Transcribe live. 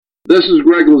This is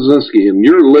Greg Lazinski, and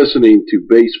you're listening to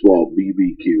Baseball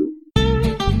BBQ.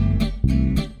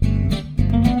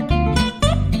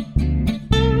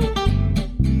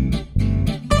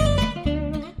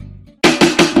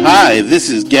 Hi, this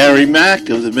is Gary Mack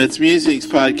of the Mets Musings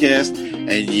Podcast,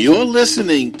 and you're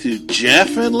listening to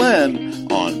Jeff and Len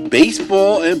on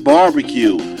Baseball and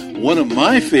Barbecue, one of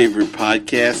my favorite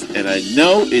podcasts, and I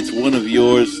know it's one of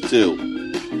yours too.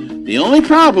 The only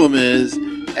problem is,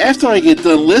 after I get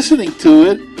done listening to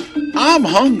it, I'm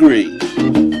hungry.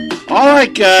 All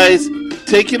right, guys,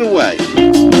 take it away.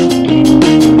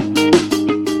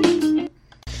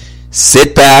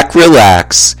 Sit back,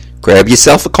 relax, grab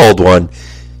yourself a cold one.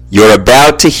 You're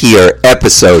about to hear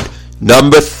episode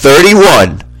number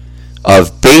 31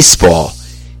 of Baseball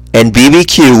and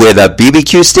BBQ, where the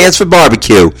BBQ stands for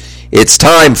barbecue. It's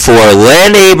time for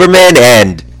Len Aberman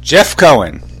and Jeff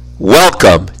Cohen.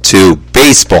 Welcome to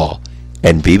Baseball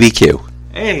and BBQ.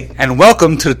 Hey, and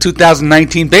welcome to the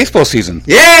 2019 baseball season.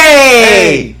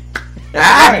 Yay!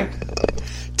 Right.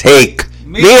 Take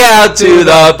me out to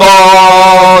the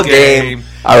ball game.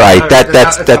 All right,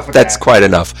 that's quite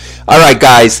enough. All right,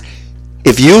 guys,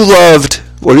 if you loved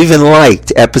or even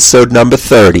liked episode number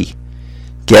 30,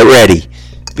 get ready,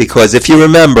 because if you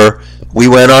remember, we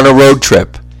went on a road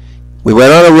trip. We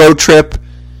went on a road trip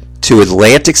to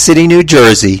Atlantic City, New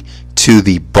Jersey, to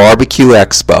the Barbecue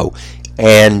Expo,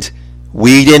 and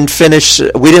we didn't finish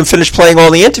playing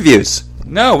all the interviews.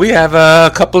 No, we have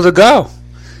a couple to go.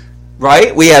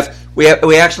 Right? We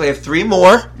actually have 3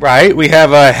 more. Right, we have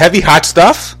Heavy Hot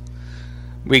Stuff.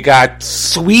 We got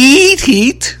Sweet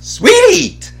Heat. Sweet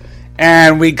Heat!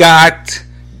 And we got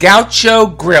Gaucho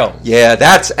Grill. Yeah,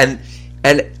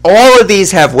 and all of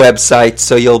these have websites,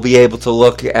 so you'll be able to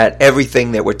look at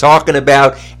everything that we're talking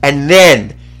about. And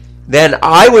then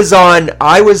I was on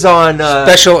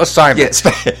Special assignment.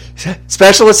 Yeah,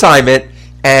 special assignment,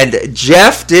 and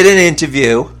Jeff did an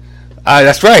interview.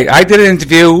 That's right. I did an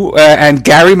interview, and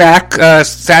Gary Mack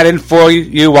sat in for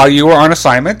you while you were on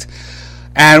assignment.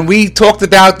 And we talked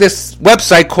about this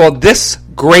website called This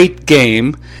Great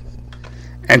Game,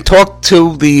 and talked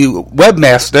to the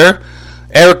webmaster,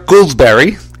 Eric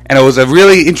Gouldsberry, and it was a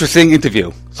really interesting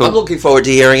interview. So I'm looking forward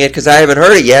to hearing it because I haven't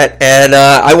heard it yet, and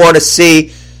I want to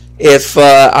see if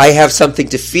I have something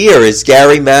to fear. Is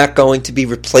Gary Mack going to be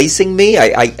replacing me?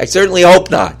 I certainly hope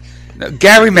not.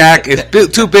 Gary Mack is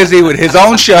too busy with his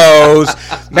own shows,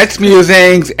 Mets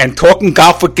Musings, and Talking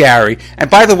Golf with Gary. And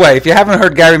by the way, if you haven't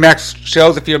heard Gary Mack's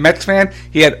shows, if you're a Mets fan,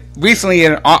 he had recently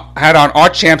had on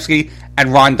Art Shamsky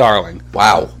and Ron Darling.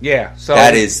 Wow. Yeah. So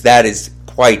that is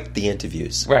quite the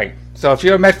interviews. Right. So if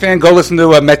you're a Mets fan, go listen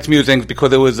to Mets Musings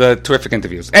because it was terrific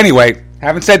interviews. Anyway,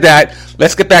 having said that,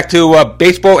 let's get back to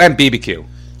baseball and BBQ.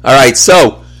 All right.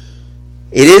 So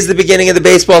it is the beginning of the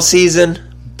baseball season.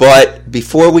 But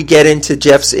before we get into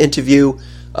Jeff's interview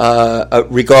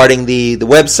regarding the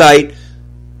website,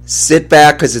 sit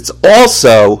back because it's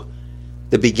also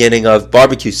the beginning of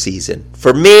barbecue season.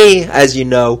 For me, as you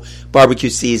know,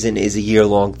 barbecue season is a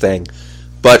year-long thing.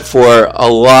 But for a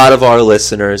lot of our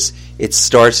listeners, it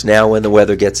starts now when the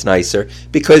weather gets nicer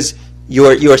because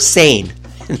you're sane,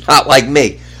 not like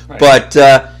me. Right. But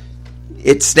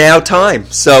it's now time.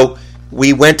 So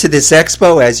we went to this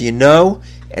expo, as you know.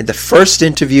 And the first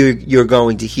interview you're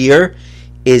going to hear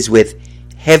is with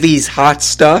Heavy's Hot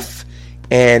Stuff.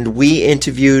 And we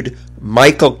interviewed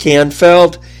Michael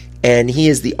Canfield, and he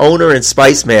is the owner and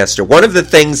spice master. One of the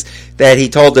things that he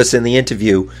told us in the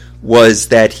interview was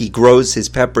that he grows his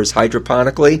peppers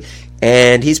hydroponically,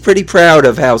 and he's pretty proud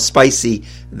of how spicy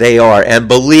they are. And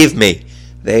believe me,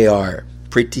 they are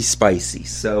pretty spicy.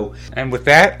 So, and with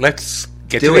that, let's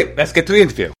get to the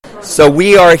interview. So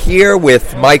we are here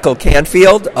with Michael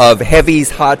Canfield of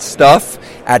Heavy's Hot Stuff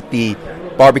at the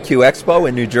Barbecue Expo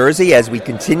in New Jersey as we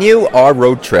continue our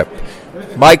road trip.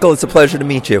 Michael, it's a pleasure to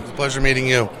meet you. It's a pleasure meeting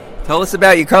you. Tell us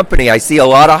about your company. I see a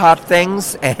lot of hot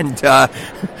things, and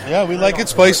yeah, we like it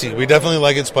spicy. We definitely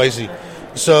like it spicy.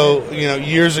 So,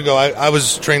 years ago, I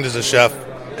was trained as a chef,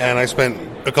 and I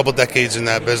spent a couple decades in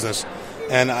that business.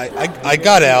 And I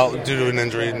got out due to an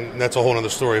injury, and that's a whole other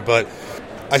story, but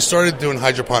I started doing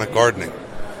hydroponic gardening,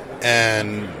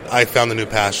 and I found a new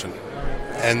passion.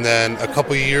 And then a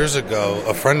couple years ago,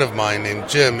 a friend of mine named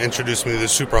Jim introduced me to the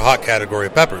super hot category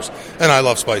of peppers, and I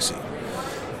love spicy.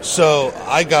 So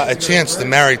I got a chance to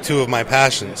marry 2 of my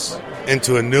passions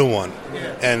into a new one,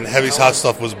 and Heavy's Hot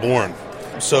Stuff was born.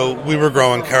 So we were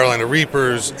growing Carolina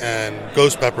Reapers and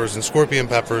ghost peppers and scorpion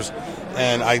peppers,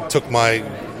 and I took my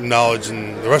knowledge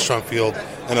in the restaurant field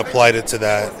and applied it to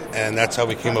that, and that's how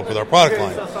we came up with our product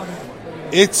line.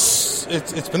 It's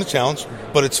been a challenge,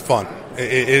 but it's fun.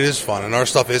 It is fun, and our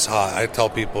stuff is hot. I tell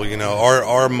people,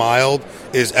 our mild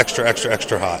is extra, extra,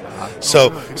 extra hot.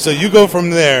 So you go from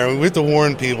there. We have to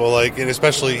warn people, and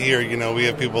especially here, we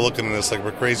have people looking at us like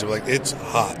we're crazy. We're like, it's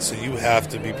hot, so you have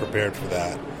to be prepared for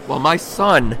that. Well, my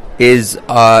son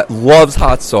loves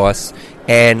hot sauce,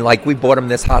 and we bought him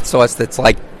this hot sauce that's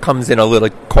comes in a little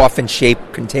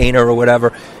coffin-shaped container or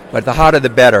whatever. But the hotter the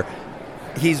better.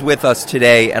 He's with us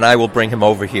today, and I will bring him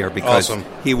over here because awesome.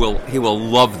 he will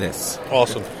love this.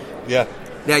 Awesome, yeah.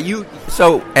 Now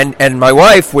and my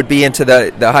wife would be into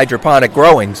the hydroponic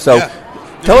growing. So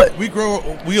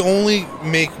we only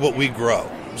make what we grow.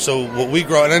 So what we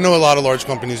grow, and I know a lot of large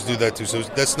companies do that too. So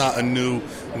that's not a new,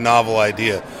 novel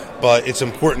idea, but it's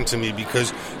important to me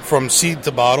because from seed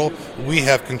to bottle, we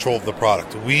have control of the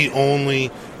product. We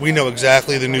know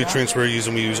exactly the nutrients we're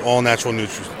using. We use all natural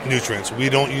nutrients. We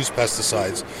don't use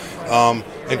pesticides.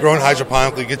 And growing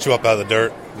hydroponically gets you up out of the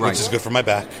dirt, which is good for my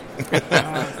back.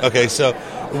 Okay, so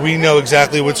we know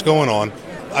exactly what's going on.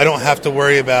 I don't have to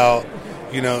worry about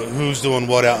who's doing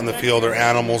what out in the field or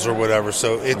animals or whatever.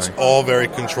 So it's all very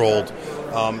controlled.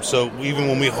 So even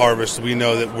when we harvest, we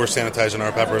know that we're sanitizing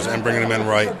our peppers and bringing them in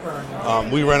right.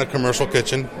 We rent a commercial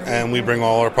kitchen, and we bring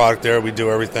all our product there. We do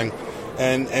everything.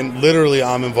 And literally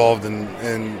I'm involved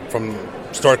in from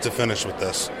start to finish with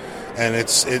this. And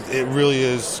it really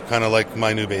is kind of like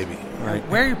my new baby. Right.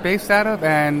 Where are you based out of,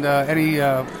 and any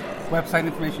website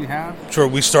information you have? Sure.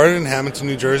 We started in Hamilton,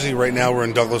 New Jersey. Right now we're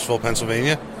in Douglasville,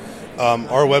 Pennsylvania.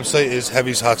 Our website is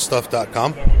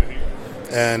heavysHotStuff.com,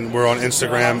 and we're on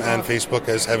Instagram and Facebook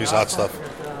as Heavy's Hot Stuff.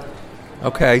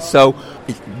 Okay, so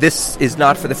this is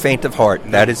not for the faint of heart.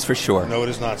 That is for sure. No, it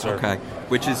is not, sir. Okay,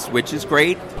 which is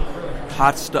great.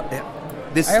 Hot stuff.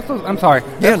 I'm sorry.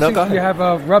 Yeah, no, go ahead. You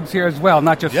have rubs here as well,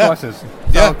 not just sauces.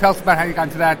 So tell us about how you got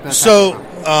into that.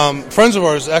 Friends of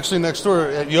ours, actually next door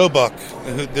at Yobuck,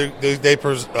 they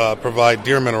provide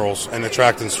deer minerals and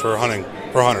attractants for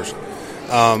hunters.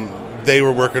 They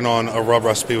were working on a rub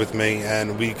recipe with me,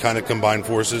 and we kind of combined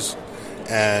forces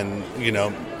and,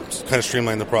 kind of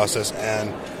streamlined the process.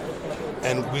 And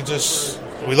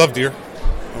we love deer.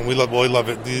 And we love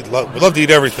it. We love to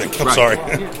eat everything. I'm sorry.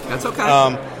 That's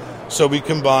okay. So we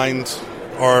combined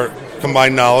our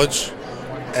combined knowledge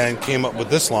and came up with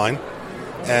this line.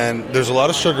 And there's a lot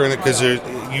of sugar in it because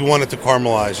you want it to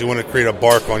caramelize. You want to create a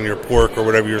bark on your pork or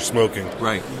whatever you're smoking.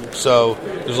 Right. So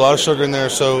there's a lot of sugar in there.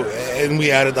 And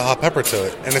we added the hot pepper to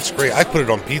it, and it's great. I put it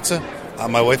on pizza.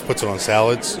 My wife puts it on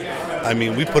salads. I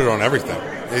mean, we put it on everything.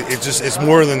 It's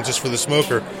more than just for the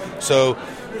smoker. So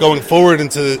going forward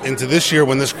into this year,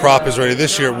 when this crop is ready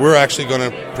this year, we're actually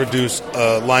going to produce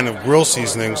a line of grill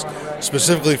seasonings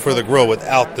specifically for the grill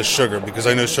without the sugar, because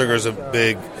I know sugar is a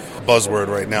big buzzword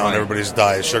right now in everybody's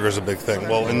diet. Sugar is a big thing.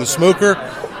 Well, in the smoker,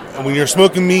 when you're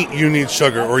smoking meat, you need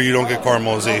sugar or you don't get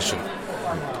caramelization.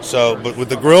 So, but with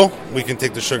the grill, we can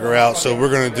take the sugar out. So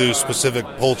we're going to do specific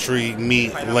poultry,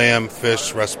 meat, lamb,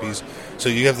 fish recipes. So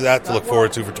you have that to look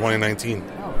forward to for 2019.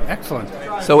 Oh, excellent.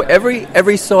 So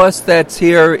every sauce that's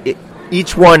here,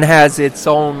 each one has its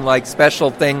own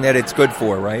special thing that it's good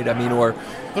for, right? I mean, or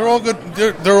they're all good.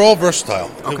 They're all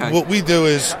versatile. Okay. What we do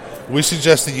is we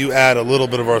suggest that you add a little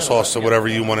bit of our sauce to whatever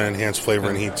you want to enhance flavor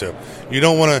and heat to. You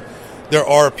don't want to. There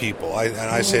are people,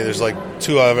 I say there's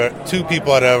two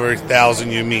people out of every 1,000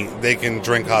 you meet, they can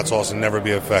drink hot sauce and never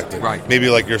be affected. Right. Maybe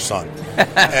like your son.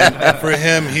 and for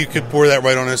him, he could pour that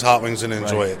right on his hot wings and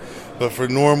enjoy it. But for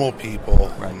normal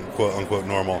people, quote unquote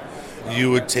normal,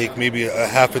 you would take maybe a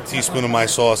half a teaspoon of my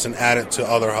sauce and add it to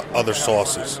other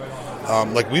sauces.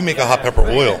 We make a hot pepper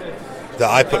oil that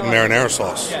I put in marinara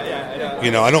sauce.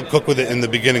 I don't cook with it in the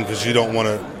beginning because you don't want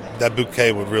to. That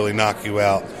bouquet would really knock you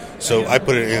out. So I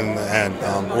put it in the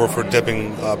end, or for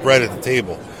dipping bread at the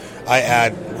table. I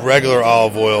add regular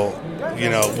olive oil,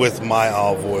 with my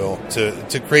olive oil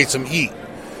to create some heat,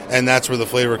 and that's where the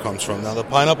flavor comes from. Now the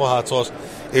pineapple hot sauce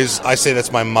I say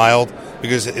that's my mild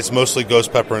because it's mostly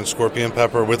ghost pepper and scorpion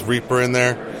pepper with Reaper in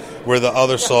there, where the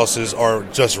other sauces are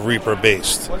just Reaper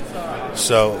based.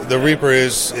 So the Reaper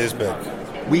is big.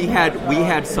 We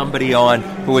had somebody on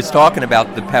who was talking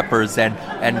about the peppers and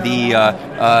the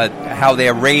how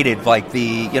they're rated,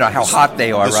 how hot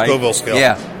they are, the right? Scoville scale.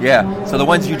 Yeah. So the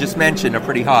ones you just mentioned are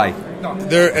pretty high.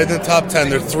 They're in the top 10.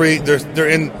 They're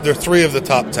three of the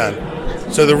top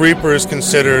 10. So the Reaper is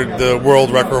considered the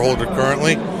world record holder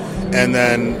currently, and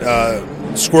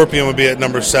then Scorpion would be at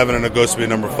number 7 and a Ghost would be at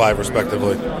number 5,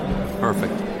 respectively.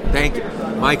 Perfect. Thank you.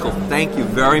 Michael, thank you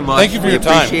very much. Thank you for your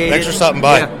time. Thanks for stopping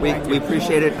by. Yeah, we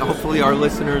appreciate it. Hopefully our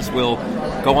listeners will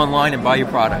go online and buy your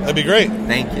product. That'd be great.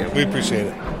 Thank you. We appreciate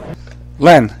it.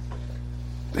 Len,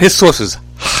 his sauce is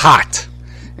hot.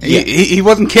 Yeah. He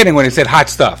wasn't kidding when he said hot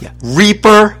stuff. Yeah.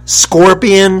 Reaper,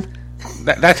 Scorpion.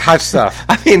 That's hot stuff.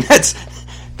 I mean, that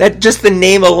just the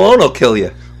name alone will kill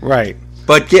you. Right.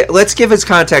 But let's give his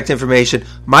contact information.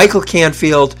 Michael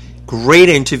Canfield, great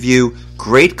interview,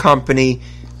 great company.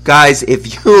 Guys,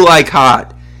 if you like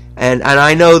hot, and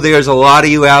I know there's a lot of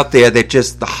you out there that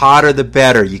just the hotter the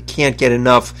better. You can't get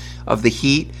enough of the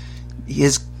heat.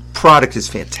 His product is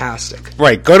fantastic.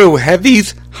 Right. Go to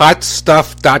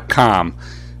heaviesHotStuff.com.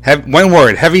 One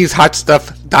word,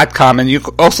 heaviesHotStuff.com. And you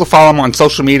can also follow him on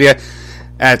social media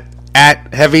at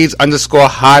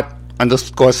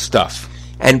heavies_hot_stuff.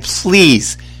 And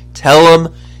please tell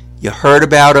them you heard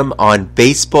about him on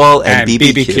Baseball and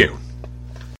BBQ.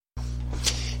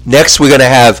 Next, we're going to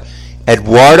have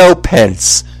Eduardo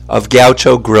Pence of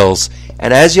Gaucho Grills.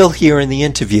 And as you'll hear in the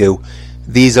interview,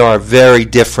 these are very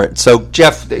different. So,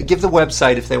 Jeff, give the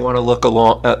website if they want to look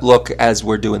as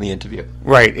we're doing the interview.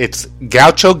 Right. It's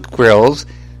Gaucho Grills,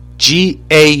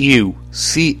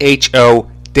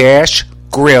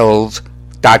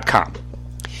 GAUCHO-grills.com.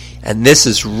 And this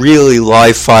is really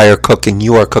live fire cooking.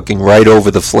 You are cooking right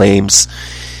over the flames.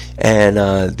 And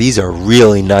these are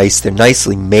really nice. They're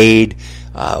nicely made,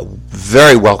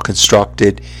 very well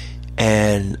constructed.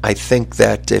 And I think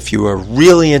that if you are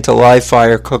really into live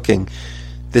fire cooking,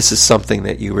 this is something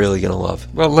that you're really going to love.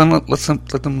 Well, let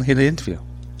them hear the interview.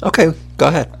 Okay, go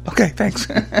ahead. Okay, thanks.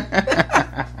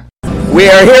 We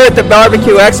are here at the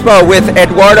Barbecue Expo with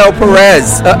Eduardo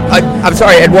Pence. I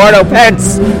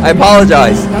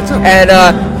apologize. And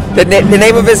the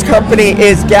name of his company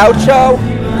is Gaucho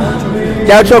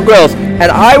Grills. And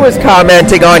I was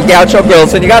commenting on Gaucho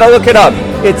Grills, and you got to look it up.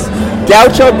 It's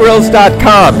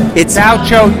GauchoGrills.com. It's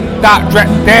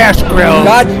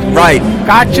Gaucho-Grills. Right.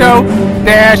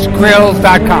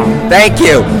 Gaucho-Grills.com. Thank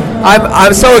you.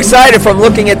 I'm so excited from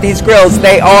looking at these grills.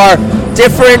 They are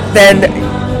different than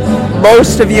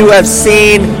most of you have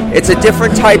seen. It's a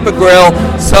different type of grill.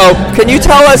 So can you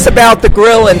tell us about the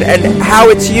grill and how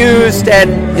it's used and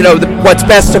what's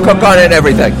best to cook on it and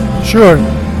everything? Sure.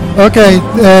 Okay,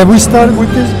 we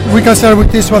can start with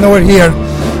this one over here.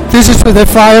 This is the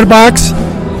firebox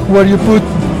where you put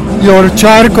your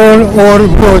charcoal or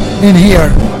wood in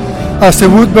here. As the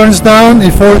wood burns down,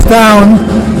 it falls down,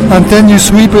 and then you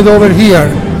sweep it over here.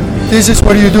 This is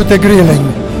where you do the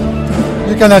grilling.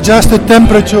 You can adjust the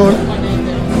temperature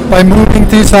by moving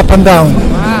this up and down.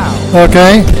 Wow.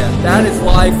 Okay? Yeah, that is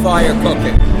live fire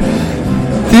cooking.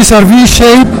 These are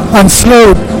V-shaped and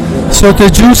sloped, so the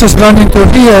juice is running to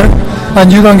here,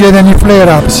 and you don't get any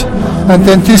flare-ups. And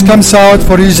then this comes out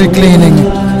for easy cleaning.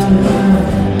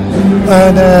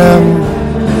 And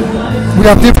we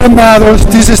have different models.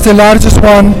 This is the largest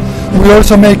one. We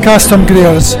also make custom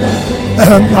grills.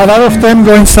 A lot of them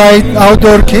go inside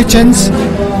outdoor kitchens.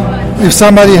 If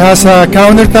somebody has a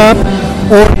countertop,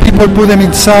 or people put them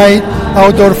inside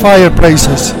outdoor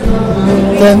fireplaces.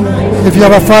 Then if you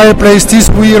have a fireplace, this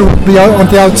wheel will be on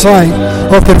the outside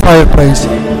of the fireplace.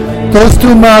 Those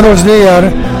two models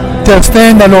there, they're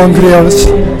standalone grills.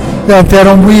 They're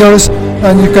on wheels,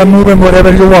 and you can move them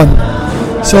wherever you want.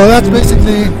 So that's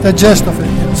basically the gist of it.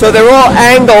 So they're all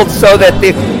angled so that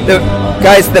the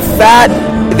fat,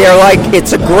 they're like,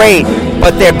 it's a grate,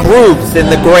 but they're grooves in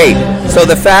the grate. So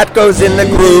the fat goes in the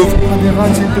groove, And it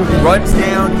runs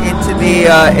down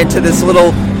into this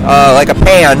little, like a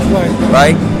pan,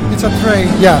 right? It's a tray,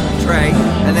 yeah. Tray,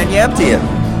 and then you empty it.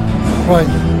 Right.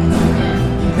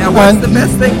 Now, what's the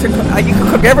best thing to cook? You can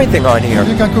cook everything on here.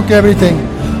 You can cook everything.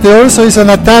 There also is an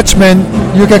attachment.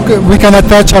 We can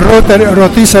attach a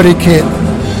rotisserie kit,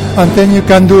 and then you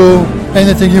can do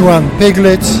anything you want.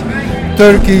 Piglets,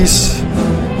 turkeys,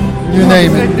 you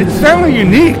name it. It's certainly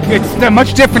unique. It's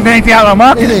much different than anything out on the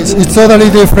market. It is. It's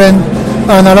totally different,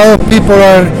 and a lot of people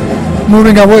are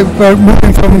moving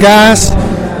from gas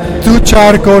to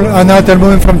charcoal, and now they're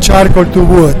moving from charcoal to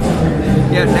wood.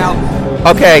 Yeah. Now,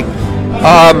 okay.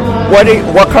 What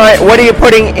are you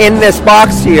putting in this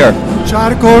box here?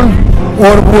 Charcoal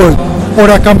or wood, or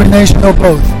a combination of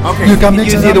both. Okay. You can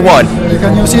mix use it up. either one. You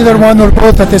can use either one or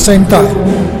both at the same time.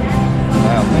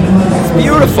 It's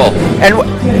beautiful. And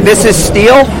this is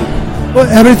steel? Well,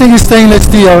 everything is stainless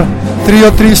steel,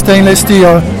 303 stainless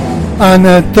steel, and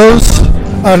those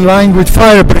are lined with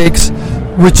fire bricks,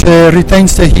 which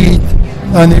retains the heat,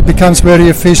 and it becomes very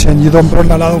efficient. You don't burn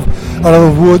a lot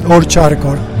of wood or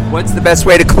charcoal. What's the best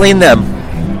way to clean them?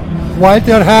 While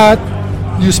they're hot,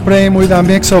 you spray them with a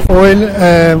mix of oil,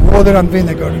 water, and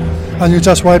vinegar, and you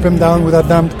just wipe them down with a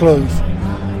damp cloth,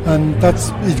 and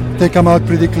they come out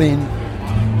pretty clean.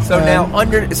 So now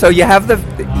so you have the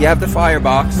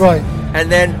firebox, Right. And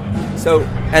then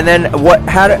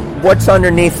what's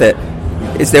underneath it?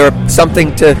 is there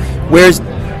something to, where's,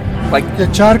 like, The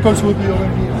charcoals will be over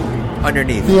here.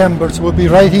 underneath? The embers will be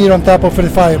right here on top of the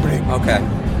fire brick. Okay.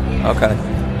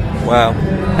 Wow.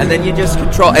 And then you just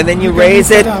control, and then you can raise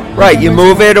move it, it up. right, you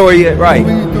move it, or you, right.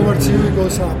 Moving it towards you, it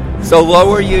goes up. So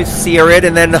lower you sear it,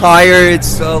 and then higher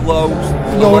it's low.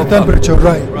 Lower temperature,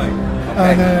 right. Right.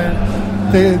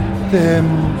 And the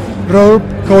rope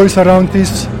goes around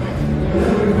this,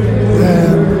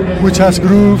 which has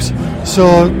grooves,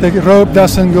 so the rope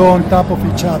doesn't go on top of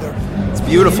each other. It's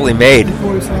beautifully made. It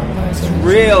goes up nicely.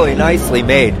 Really nicely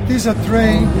made. This is a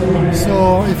tray,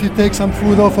 so if you take some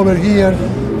food off over here,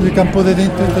 you can put it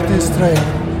into this tray.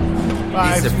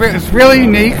 It's really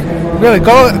unique. Really,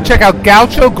 go check out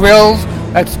Gaucho Grills.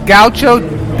 That's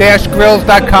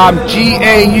gaucho-grills.com.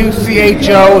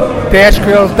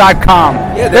 GAUCHO-grills.com.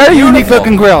 Yeah, they're very unique beautiful.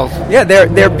 looking grills. Yeah,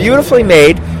 they're beautifully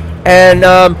made. And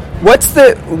what's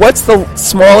the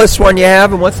smallest one you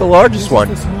have, and what's the largest This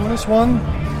one? is the smallest one.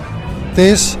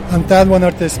 This and that one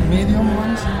are the medium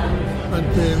ones. And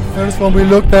the first one we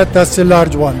looked at, that's the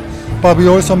large one. But we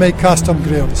also make custom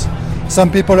grills.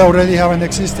 Some people already have an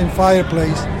existing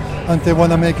fireplace and they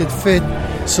want to make it fit,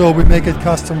 so we make it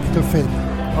custom to fit.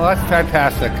 Oh, that's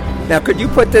fantastic. Now, could you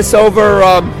put this over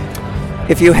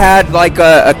if you had like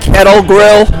a kettle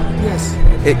grill? Yes.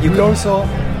 You We could, also,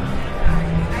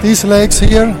 these legs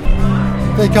here,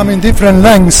 they come in different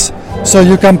lengths, so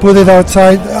you can put it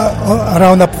outside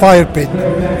around a fire pit.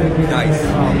 nice.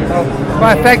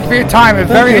 Well, thank you for your time.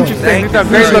 It's very you. interesting. Thank These are you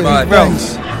great very looking much.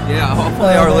 grills. Yeah,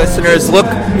 hopefully our listeners look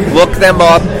them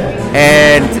up,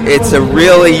 and it's a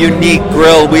really unique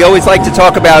grill. We always like to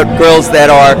talk about grills that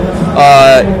are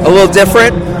a little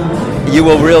different. You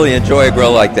will really enjoy a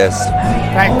grill like this.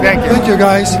 Thank you. Thank you,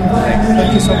 guys.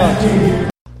 Thank you so much.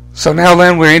 So now,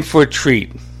 Len, we're in for a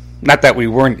treat. Not that we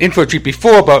weren't in for a treat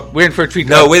before, but we're in for a treat.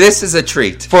 No, this is a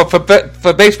treat. For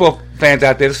baseball fans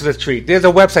out there, this is a treat. There's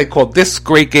a website called This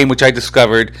Great Game, which I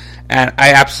discovered, and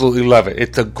I absolutely love it.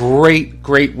 It's a great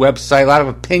website. A lot of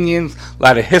opinions, a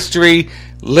lot of history,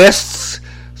 lists.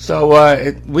 So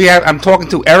I'm talking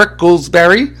to Eric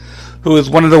Goldsberry, who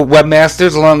is one of the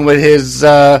webmasters, along with his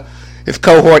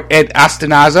cohort Ed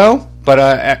Astinazzo. But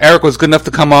Eric was good enough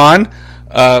to come on.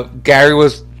 Gary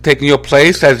was taking your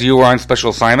place as you were on special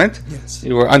assignment. Yes.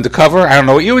 You were undercover. I don't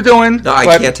know what you were doing. No,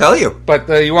 I can't tell you. But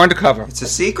you were undercover. It's a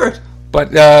secret. But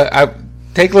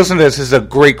take a listen to this. This is a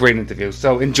great interview.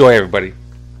 So enjoy, everybody.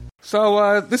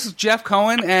 So this is Jeff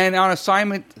Cohen, and on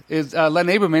assignment is Len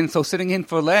Aberman. So sitting in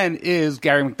for Len is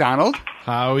Gary McDonald.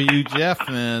 How are you, Jeff?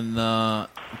 And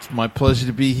it's my pleasure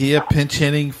to be here, pinch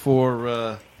hitting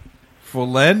for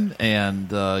Len, and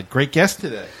great guest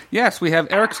today. Yes, we have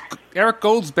Eric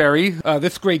Goldsberry,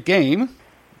 This Great Game,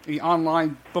 the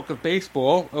online book of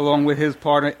baseball, along with his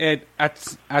partner Ed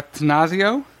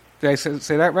Atanasio. Did I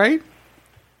say that right?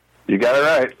 You got it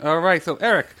right. All right. So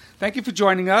Eric, thank you for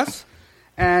joining us.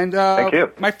 And Thank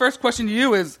you. My first question to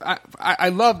you is, I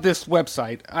love this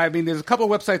website. I mean, there's a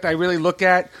couple of websites I really look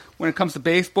at when it comes to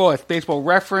baseball. It's Baseball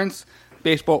Reference,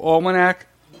 Baseball Almanac,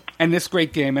 and This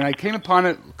Great Game. And I came upon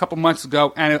it a couple months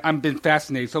ago, and I've been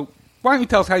fascinated. So why don't you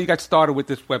tell us how you got started with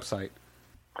this website?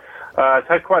 It's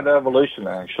had quite an evolution,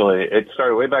 actually. It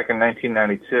started way back in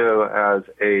 1992 as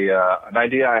an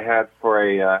idea I had for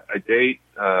a date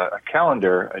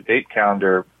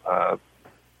calendar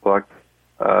book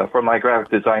for my graphic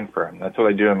design firm. That's what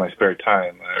I do in my spare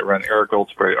time. I run Eric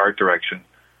Goldsberry Art Direction,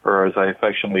 or as I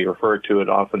affectionately refer to it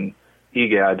often,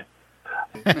 EGAD.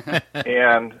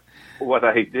 And what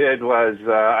I did was,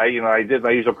 I did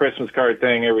my usual Christmas card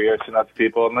thing every year, sent out to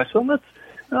people, and I said,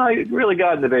 I really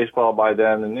got into baseball by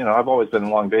then, and I've always been a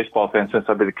long baseball fan since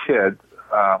I've been a kid,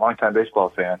 long-time baseball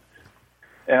fan.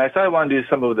 And I thought I wanted to do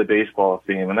something with the baseball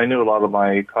theme, and I knew a lot of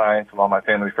my clients and all my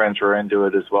family friends were into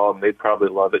it as well, and they'd probably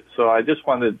love it. So I just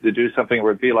wanted to do something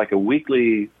where it'd be like a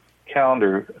weekly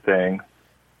calendar thing,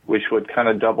 which would kind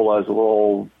of double as a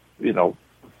little,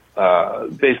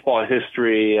 baseball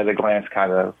history at a glance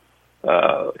kind of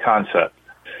concept.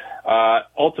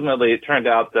 Ultimately, it turned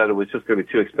out that it was just going to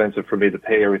be too expensive for me to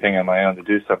pay everything on my own to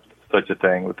do such a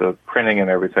thing with the printing and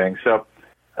everything. So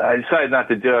I decided not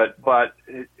to do it, but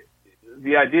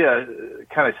the idea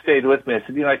kind of stayed with me. I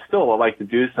said, I'd still like to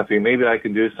do something. Maybe I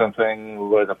can do something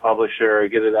with a publisher,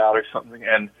 get it out or something.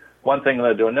 And one thing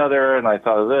led to another, and I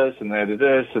thought of this, and I did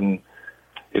this, and,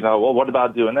 what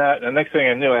about doing that? And the next thing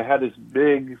I knew, I had this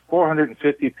big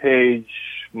 450-page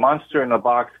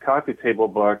monster-in-a-box coffee table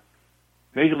book,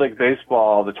 Major League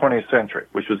Baseball, the 20th Century,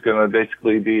 which was going to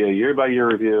basically be a year-by-year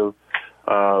review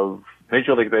of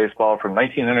Major League Baseball from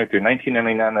 1900 through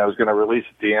 1999 that I was going to release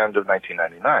at the end of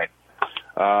 1999.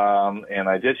 And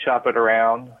I did shop it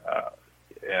around.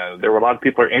 and there were a lot of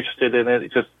people who are interested in it.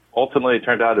 It just ultimately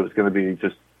turned out it was going to be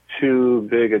just too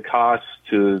big a cost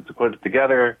to put it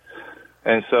together.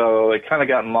 And so it kind of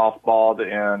got mothballed,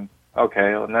 and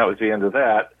and that was the end of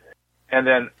that. And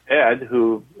then Ed,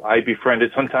 who I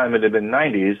befriended sometime in the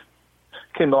mid-'90s,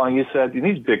 came along. He said,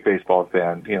 he's a big baseball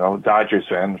fan, Dodgers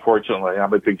fan. Unfortunately,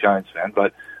 I'm a big Giants fan.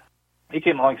 But he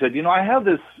came along and said, I have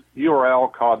this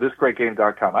URL called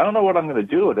thisgreatgame.com. I don't know what I'm going to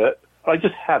do with it, but I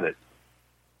just have it.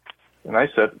 And I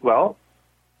said, well,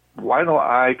 why don't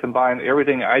I combine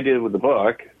everything I did with the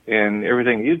book and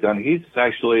everything you've done? He's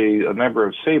actually a member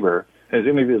of SABR and has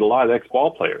interviewed a lot of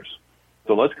ex-ball players.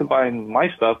 So let's combine my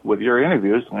stuff with your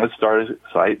interviews, and let's start a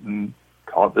site and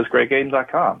call it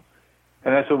thisgreatgame.com.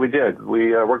 And that's what we did.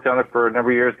 We worked on it for a number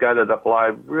of years, got it up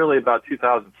live really about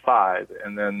 2005,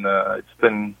 and then it's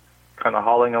been kind of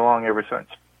hauling along ever since.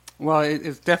 Well,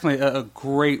 it's definitely a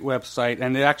great website,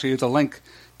 and it actually is a link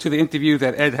to the interview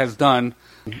that Ed has done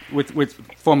with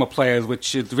former players,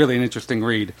 which is really an interesting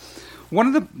read. One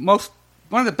of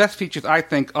the best features, I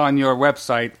think, on your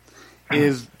website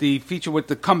is the feature with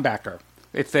the comebacker.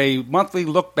 It's a monthly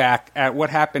look back at what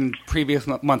happened previous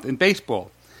month in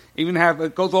baseball. Even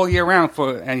it goes all year round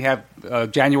and you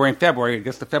have January and February. I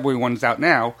guess the February one is out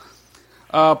now.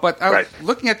 But I was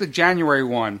looking at the January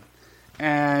one,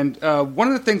 and one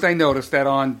of the things I noticed that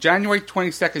on January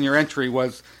 22nd, your entry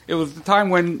was the time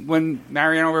when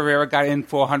Mariano Rivera got in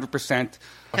for 100%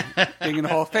 being in the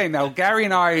Hall of Fame. Now, Gary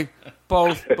and I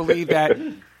both believe that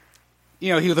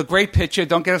he was a great pitcher.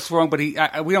 Don't get us wrong, but we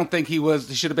don't think he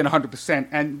should have been 100%.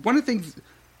 And one of the things,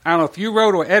 I don't know if you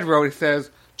wrote or Ed wrote, it says,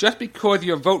 just because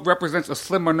your vote represents a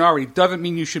slim minority doesn't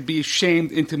mean you should be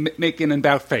shamed into making an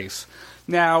about-face.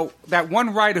 Now, that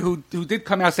one writer who did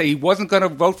come out and say he wasn't going to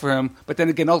vote for him, but then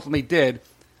again ultimately did,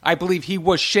 I believe he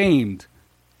was shamed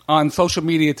on social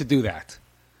media to do that.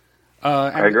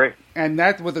 I agree. And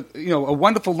that was a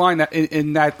wonderful line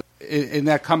in that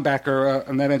comebacker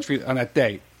on that entry on that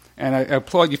day. And I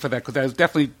applaud you for that, because that is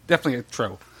definitely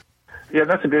true. Yeah,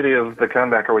 that's the beauty of the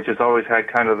comebacker, which has always had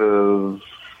kind of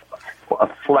a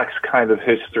flex kind of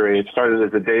history. It started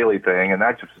as a daily thing, and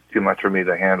that just was too much for me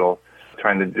to handle,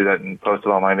 trying to do that and post it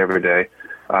online every day,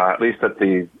 at least at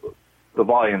the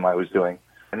volume I was doing.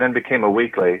 And then became a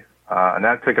weekly, and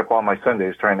that took up all my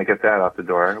Sundays trying to get that out the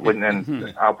door.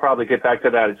 And I'll probably get back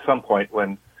to that at some point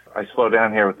when I slow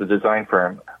down here with the design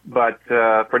firm. But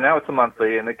for now it's a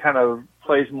monthly, and it kind of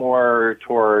plays more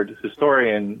toward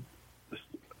historians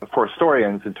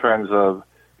in terms of,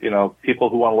 people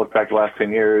who want to look back the last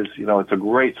 10 years. It's a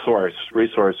great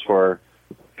resource for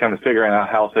kind of figuring out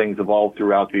how things evolved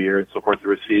throughout the year and so forth,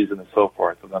 through a season and so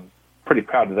forth. And I'm pretty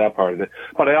proud of that part of it.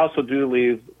 But I also do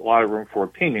leave a lot of room for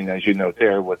opinion, as you note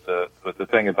there, with the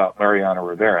thing about Mariano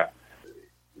Rivera.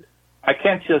 I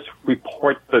can't just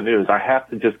report the news. I have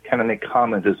to just kind of make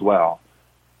comment as well.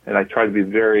 And I try to be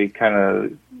very kind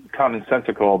of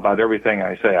commonsensical about everything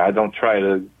I say. I don't try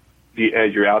to be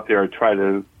edgy or out there or try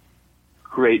to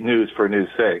create news for news'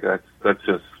 sake. That's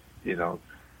just,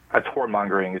 that's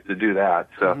whoremongering to do that.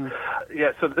 So,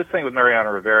 so this thing with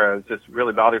Mariano Rivera has just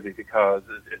really bothered me, because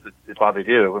it bothered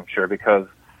you, I'm sure, because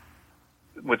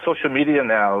with social media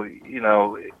now,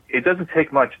 it doesn't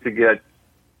take much to get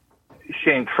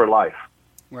shamed for life.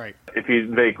 Right. If you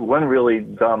make one really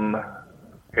dumb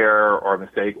error or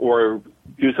mistake, or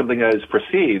do something that is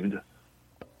perceived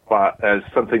as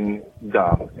something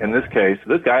dumb. In this case,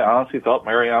 this guy honestly felt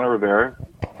Mariano Rivera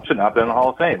should not be in the Hall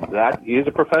of Fame. That he's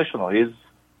a professional. He's,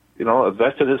 a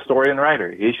vested historian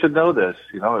writer. He should know this,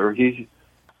 or he's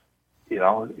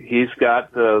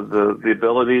got the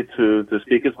ability to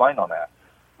speak his mind on that.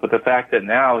 But the fact that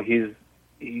now he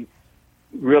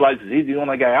realizes he's the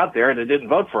only guy out there that didn't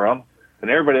vote for him, and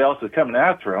everybody else is coming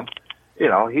after him,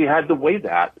 he had to weigh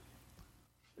that.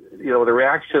 The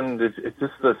reaction is, it's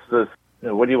just this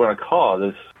what do you want to call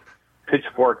it? This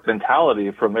pitchfork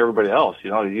mentality from everybody else.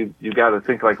 You got to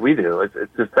think like we do. It's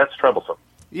just, that's troublesome.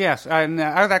 Yes, and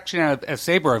I was actually at a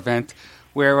SABR event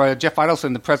where Jeff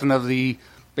Idelson, the president of the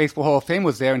Baseball Hall of Fame,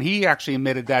 was there, and he actually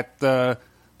admitted that the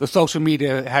social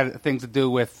media had things to do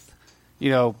with,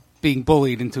 being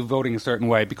bullied into voting a certain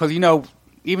way. Because,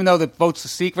 even though the vote's a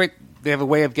secret, they have a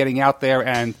way of getting out there,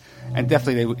 and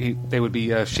definitely they would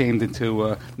be shamed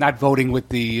into not voting with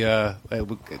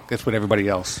with everybody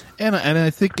else. And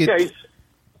I think it.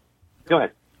 Go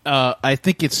ahead. I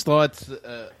think it starts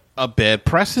a bad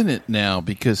precedent now,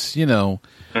 because he's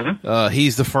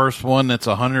the first one that's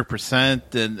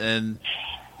 100%, and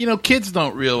kids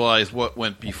don't realize what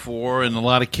went before, and a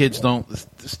lot of kids don't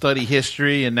study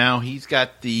history, and now he's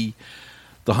got the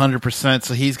the 100%.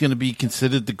 So he's going to be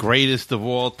considered the greatest of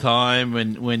all time.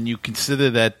 And when you consider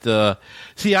that,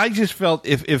 see, I just felt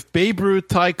if Babe Ruth,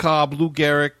 Ty Cobb, Lou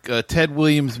Gehrig, Ted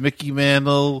Williams, Mickey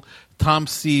Mantle, Tom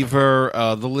Seaver,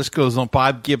 the list goes on,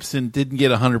 Bob Gibson didn't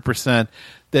get 100%,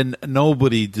 then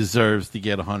nobody deserves to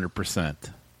get 100%.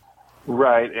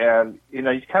 Right, and you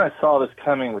kind of saw this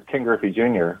coming with Ken Griffey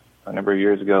Jr. a number of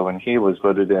years ago when he was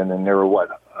voted in, and there were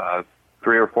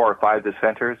 3 or 4 or 5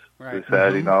 dissenters who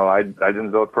said, I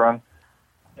didn't vote for him,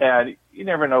 and you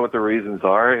never know what the reasons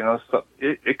are. So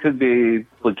it could be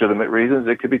legitimate reasons,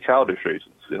 it could be childish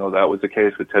reasons. That was the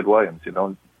case with Ted Williams.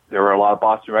 There were a lot of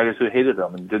Boston writers who hated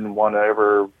him and didn't want to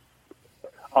ever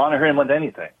honor him with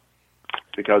anything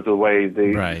because of the way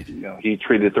he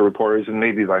treated the reporters, and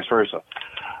maybe vice versa.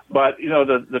 But,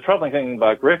 the troubling thing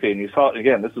about Griffey, and you saw,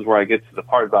 again, this is where I get to the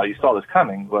part about you saw this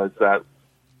coming, was that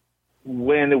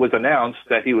when it was announced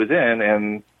that he was in,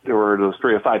 and there were those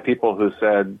 3 or 5 people who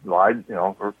said,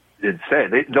 or did say,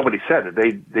 nobody said it,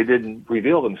 they didn't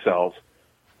reveal themselves,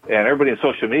 and everybody in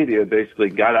social media basically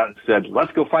got out and said,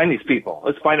 let's go find these people,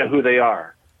 let's find out who they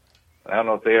are. I don't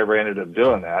know if they ever ended up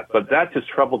doing that, but that just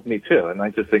troubled me too, and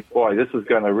I just think, boy, this is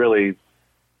going to really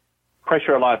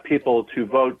pressure a lot of people to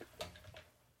vote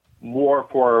more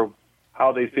for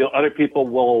how they feel other people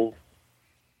will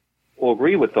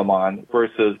agree with them on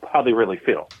versus how they really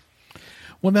feel.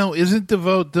 Well, now isn't the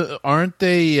vote? Aren't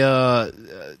they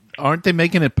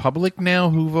making it public now?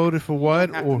 Who voted for what?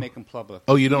 You don't have to make them public.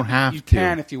 Oh, you don't have to. You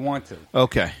can if you want to.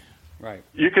 Okay. Right.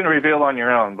 You can reveal on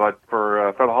your own, but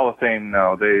for the Hall of Fame,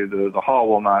 no. The Hall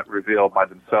will not reveal by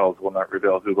themselves. Will not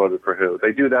reveal who voted for who.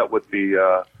 They do that with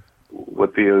the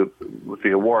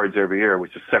awards every year,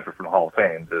 which is separate from the Hall of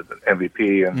Fame, the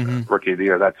MVP and Rookie of the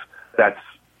Year. That's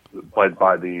led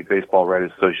by the Baseball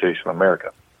Writers Association of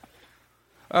America.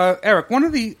 Eric, one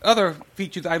of the other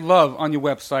features I love on your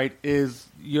website is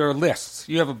your lists.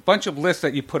 You have a bunch of lists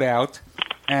that you put out,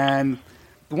 and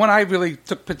the one I really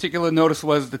took particular notice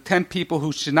was the 10 people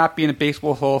who should not be in a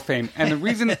Baseball Hall of Fame. And the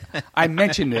reason I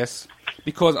mention this,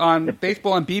 because on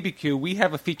Baseball on BBQ, we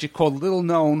have a feature called Little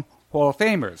Known Hall of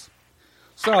Famers.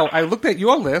 So I looked at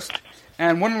your list,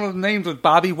 and one of the names was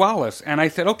Bobby Wallace. And I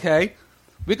said, okay,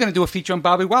 we're going to do a feature on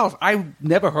Bobby Wallace. I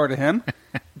never heard of him,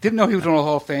 didn't know he was in the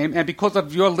Hall of Fame. And because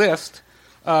of your list,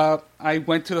 I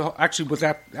went to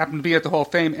happened to be at the Hall of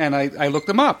Fame, and I looked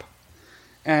him up.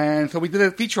 And so we did a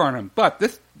feature on him. But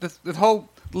this whole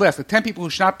list, the 10 people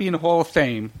who should not be in the Hall of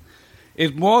Fame,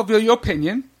 is more of your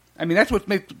opinion. I mean, that's what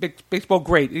makes baseball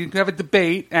great. You can have a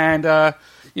debate, and I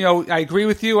agree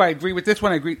with you. I agree with this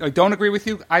one. I don't agree with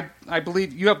you. I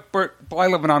believe you have Bert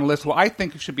Blyleven on the list, who I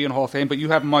think should be in the Hall of Fame, but you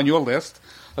have him on your list.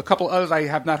 A couple others I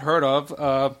have not heard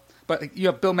of, but you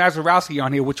have Bill Mazeroski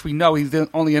on here, which we know he's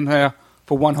only in there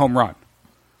for 1 home run.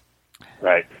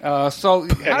 Right. So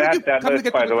that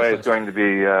list, by the way, is going to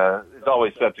be it's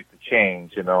always subject to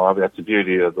change. That's the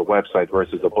beauty of the website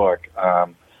versus a book.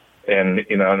 And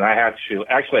I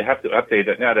actually have to update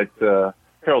it now that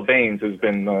Harold Baines has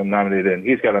been nominated, and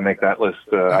he's got to make that list.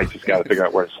 I just got to figure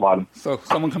out where to slot him. So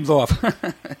someone comes off.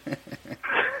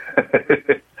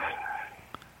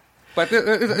 But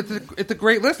it's a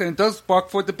great list, and it does spark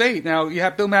for debate. Now, you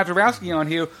have Bill Mazeroski on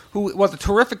here, who was a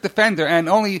terrific defender, and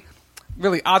only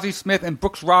really Ozzie Smith and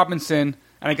Brooks Robinson,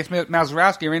 and I guess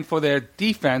Mazeroski are in for their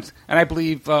defense, and I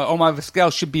believe Omar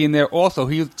Vizquel should be in there also.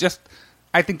 He was just,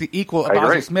 I think, the equal of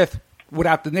Ozzie Smith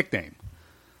without the nickname.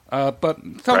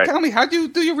 Tell me, how do you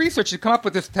do your research to come up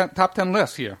with this top 10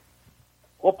 list here?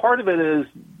 Well, part of it is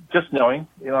just knowing.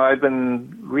 I've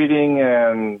been reading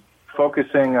and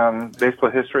focusing on baseball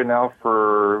history now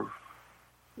for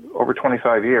over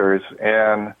 25 years,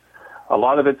 and a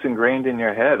lot of it's ingrained in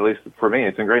your head. At least for me,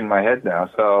 it's ingrained in my head now.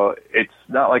 So it's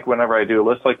not like whenever I do a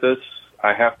list like this,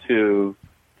 I have to.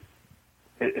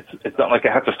 It's not like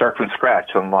I have to start from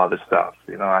scratch on a lot of this stuff.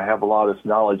 I have a lot of this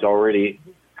knowledge already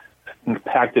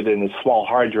packed in a small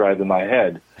hard drive in my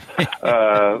head.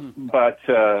 But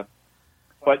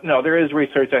no, there is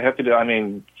research I have to do. I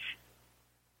mean,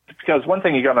 because one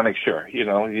thing you got to make sure,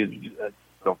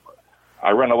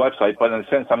 I run a website, but in a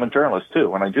sense, I'm a journalist too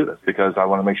when I do this, because I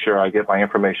want to make sure I get my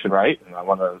information right, and I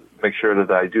want to make sure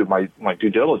that I do my due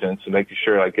diligence and making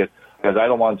sure I get, because I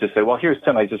don't want to just say, well, here's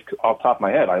 10 I just off the top of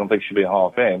my head I don't think should be in the Hall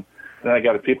of Fame. And then I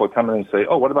got people come in and say,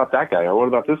 oh, what about that guy, or what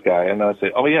about this guy? And then I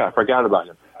say, oh yeah, I forgot about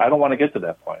him. I don't want to get to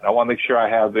that point. I want to make sure I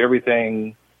have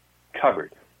everything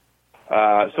covered.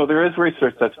 So there is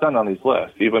research that's done on these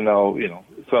lists, even though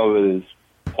some of it is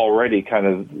already kind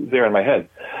of there in my head.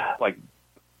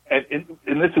 And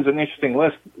this is an interesting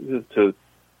list to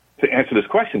answer this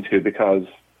question to, because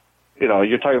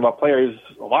you're talking about players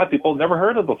a lot of people never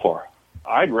heard of before.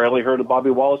 I'd rarely heard of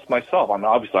Bobby Wallace myself. I mean,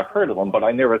 obviously I heard of him, but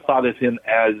I never thought of him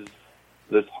as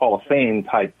this Hall of Fame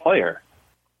type player.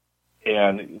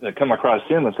 And I come across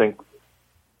him and think,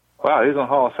 wow, he's in the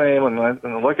Hall of Fame, and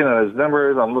I'm looking at his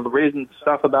numbers, I'm reading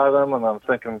stuff about him, and I'm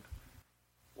thinking,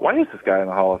 why is this guy in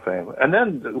the Hall of Fame? And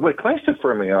then what clinched it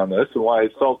for me on this, and why I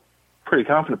felt pretty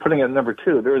confident putting it at number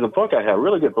 2, there was a book I had, a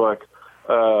really good book,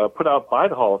 put out by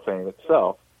the Hall of Fame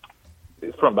itself.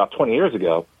 It's from about 20 years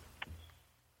ago.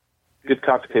 Good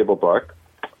coffee table book.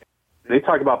 They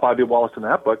talk about Bobby Wallace in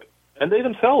that book, and they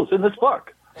themselves, in this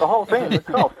book, the Hall of Fame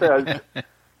itself says,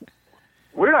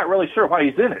 we're not really sure why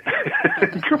he's in it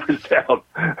in Cooperstown.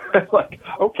 Like,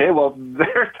 okay, well,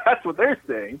 that's what they're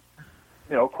saying,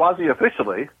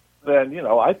 quasi-officially. Then,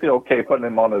 I feel okay putting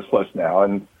him on this list now.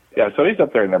 And, yeah, so he's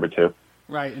up there at number 2.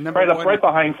 Right. And right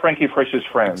behind Frankie Frisch's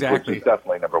Friends, exactly. Which is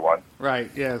definitely number 1. Right,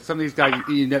 yeah. Some of these guys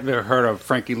you never heard of.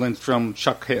 Frankie Lindstrom,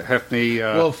 Chuck Heffney.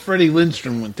 Well, Freddie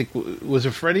Lindstrom, was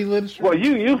it Freddie Lindstrom? Well,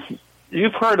 you've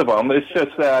heard of them. It's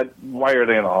just that why are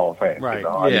they in the Hall of Fame? Right.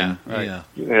 Right.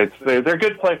 They're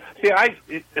good players. See,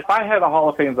 if I had a Hall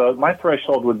of Fame vote, my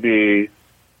threshold would be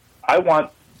I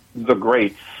want the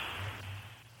greats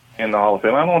in the Hall of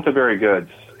Fame. I don't want the very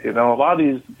goods. A lot of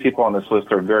these people on this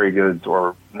list are very good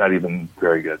or not even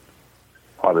very good.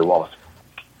 Bobby Wallace.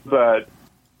 But,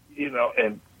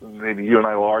 and maybe you and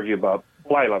I will argue about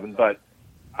Blyleven, but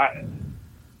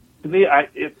to me,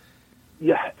 if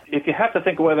you have to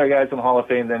think of whether a guy's in the Hall of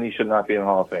Fame, then he should not be in the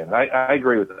Hall of Fame. I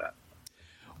agree with that.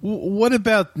 What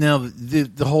about now the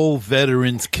whole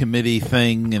Veterans Committee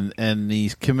thing and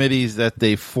these committees that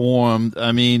they formed?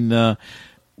 I mean,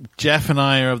 Jeff and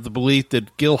I are of the belief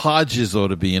that Gil Hodges ought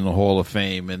to be in the Hall of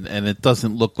Fame, and it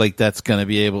doesn't look like that's going to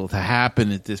be able to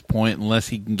happen at this point unless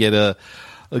he can get a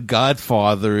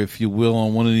godfather, if you will,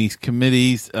 on one of these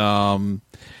committees.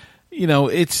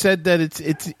 It's said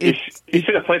that he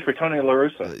should have played for Tony La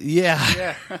Russa.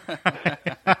 Yeah.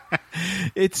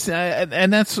 It's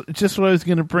and that's just what I was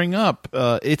going to bring up.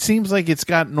 It seems like it's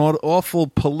gotten awful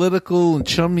political and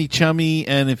chummy,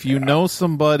 and if you know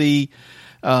somebody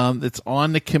that's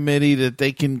on the committee that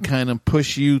they can kind of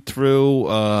push you through,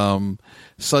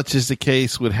 such is the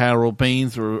case with Harold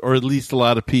Baines, or at least a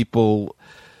lot of people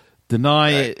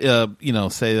deny it,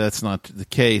 say that's not the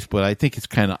case, but I think it's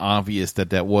kind of obvious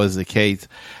that was the case.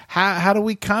 How do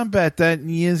we combat that in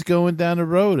years going down the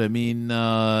road? I mean,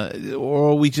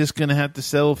 or are we just going to have to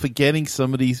settle for getting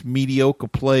some of these mediocre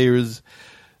players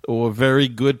or very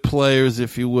good players,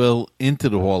 if you will, into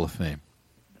the Hall of Fame?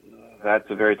 That's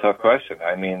a very tough question.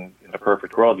 I mean, in a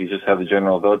perfect world, you just have the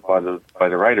general vote by the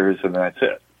writers, and that's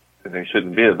it. And there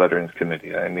shouldn't be a Veterans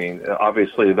Committee. I mean,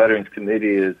 obviously, the Veterans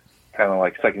Committee is kind of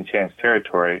like second chance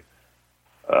territory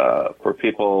for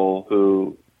people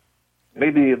who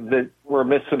maybe were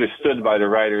misunderstood by the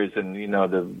writers, and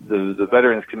the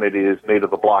Veterans Committee is made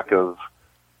of a block of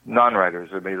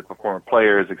non-writers. They're made up of former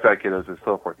players, executives, and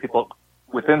so forth. People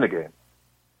within the game,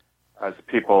 as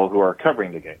people who are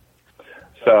covering the game.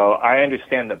 So I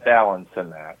understand the balance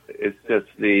in that. It's just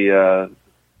the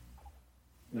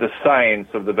science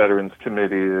of the Veterans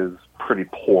Committee is pretty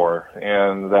poor,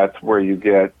 and that's where you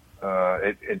get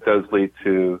it does lead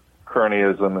to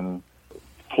cronyism and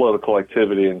political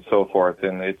activity and so forth.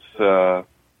 And it's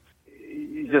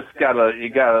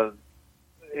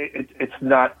it's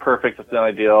not perfect, it's not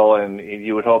ideal, and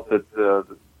you would hope that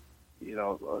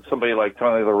somebody like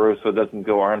Tony La Russa doesn't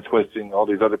go arm twisting all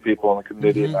these other people on the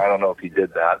committee. Mm-hmm. And I don't know if he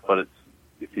did that, but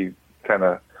if you kind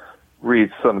of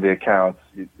read some of the accounts,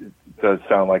 it does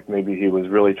sound like maybe he was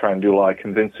really trying to do a lot of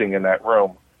convincing in that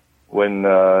room when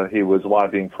he was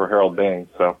lobbying for Harold Baines.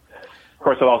 So, of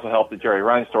course, it also helped that Jerry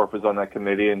Reinsdorf was on that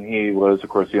committee, and he was, of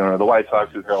course, the owner of the White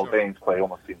Sox, who Harold Baines played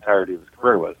almost the entirety of his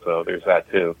career with. So there's that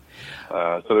too.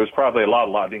 So there's probably a lot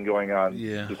of lobbying going on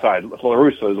beside La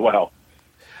Russa as well.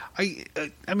 I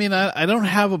mean, I don't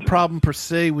have a problem per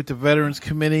se with the Veterans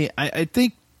Committee. I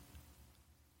think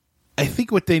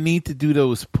what they need to do,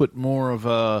 though, is put more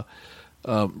of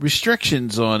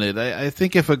restrictions on it. I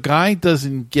think if a guy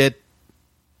doesn't get,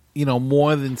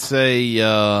 more than, say,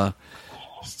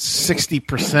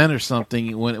 60% or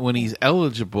something when he's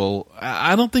eligible,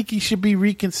 I don't think he should be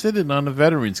reconsidered on the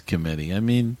Veterans Committee. I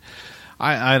mean,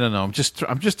 I don't know. I'm just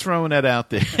throwing that out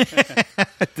there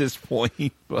at this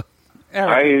point, but.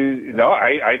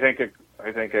 I think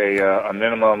a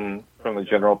minimum from the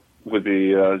general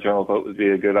general vote would be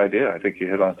a good idea. I think you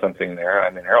hit on something there. I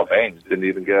mean, Harold Baines didn't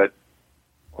even get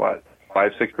 5-6%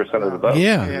 of the vote.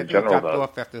 Yeah, in the general vote.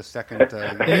 Off after the second.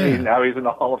 Now he's in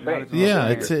the Hall of Fame. Yeah,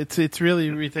 it's really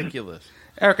ridiculous.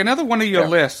 Eric, another one of your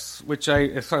lists, which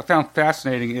I found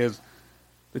fascinating, is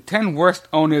the 10 worst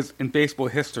owners in baseball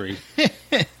history.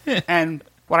 And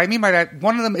what I mean by that,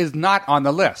 one of them is not on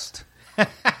the list.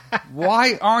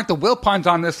 Why aren't the Wilpons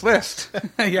on this list?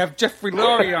 You have Jeffrey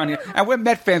Lurie on here, and we're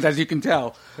Met fans, as you can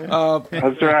tell.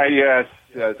 That's right. Yes,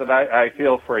 and I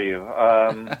feel for you.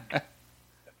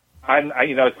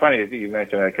 It's funny that you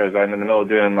mentioned that because I'm in the middle of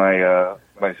doing my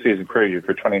my season preview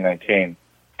for 2019,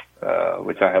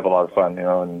 which I have a lot of fun.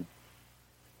 And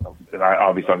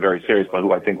obviously I'm very serious about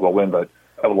who I think will win, but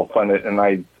I have a little fun.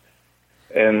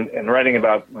 And writing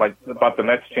about the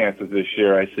Mets' chances this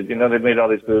year, I said, they've made all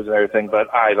these moves and everything,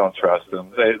 but I don't trust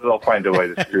them. They'll find a way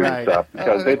to screw this up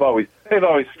because they've always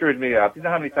screwed me up. You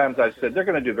know how many times I've said they're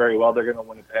going to do very well, they're going to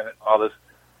win a pennant, all this,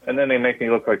 and then they make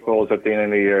me look like fools at the end of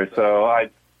the year. So I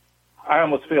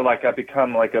almost feel like I've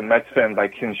become like a Mets fan by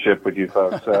kinship with you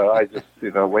folks. I just,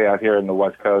 way out here in the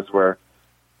West Coast where,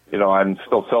 I'm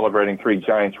still celebrating 3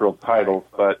 Giants World titles,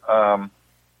 but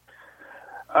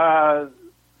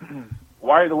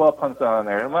why are the Wilpons on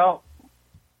there? Well,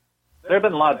 there have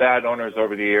been a lot of bad owners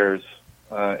over the years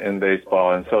in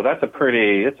baseball, and so it's a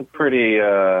pretty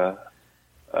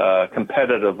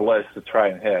competitive list to try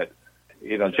and hit.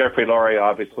 Jeffrey Lurie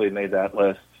obviously made that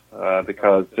list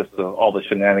because just all the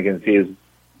shenanigans he's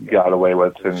got away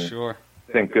with, and sure.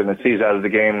 Thank goodness he's out of the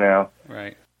game now.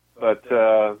 Right. But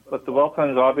the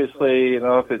Wilpons, obviously,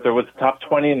 if there was top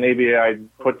 20, maybe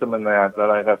I'd put them in that.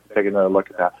 But I'd have to take another look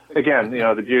at that. Again,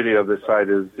 the beauty of this site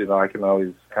is, I can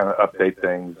always kind of update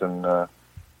things, and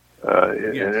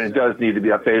it does need to be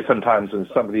updated sometimes. And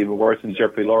somebody even worse than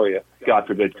Jeffrey Lurie, God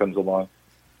forbid, comes along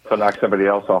to knock somebody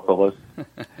else off the list.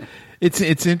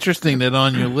 It's interesting that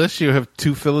on your list you have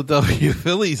 2 Philadelphia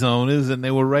Phillies owners, and they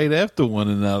were right after one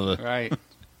another. Right.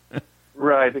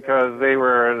 Right, because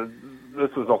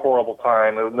this was a horrible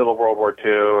time. It was middle of World War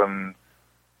II, and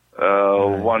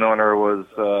one owner was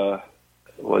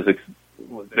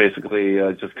basically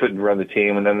just couldn't run the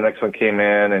team, and then the next one came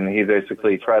in, and he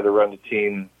basically tried to run the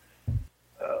team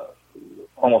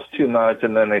almost too much,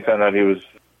 and then they found out he was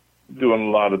doing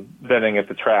a lot of betting at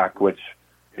the track, which,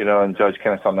 in Judge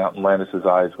Kennesaw Mountain Landis'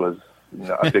 eyes was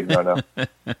a big no-no.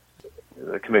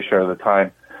 The commissioner at the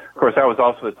time. Of course, that was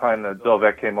also the time that Bill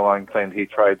Veeck came along and claimed he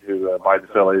tried to buy the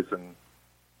Phillies and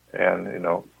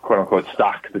quote unquote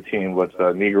stock the team with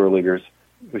Negro leaguers,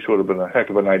 which would have been a heck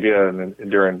of an idea, and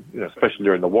during, especially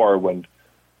during the war when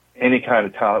any kind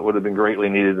of talent would have been greatly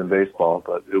needed in baseball.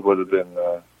 But it would have been,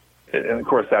 and of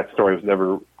course that story was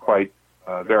never quite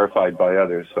verified by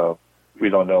others, so we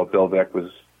don't know if Bill Veeck was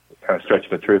kind of stretching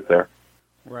the truth there.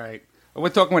 Right. We're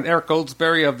talking with Eric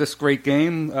Goldsberry of This Great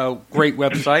Game, great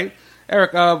website.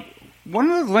 Eric,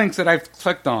 one of the links that I've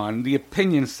clicked on, the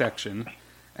opinion section,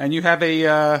 and you have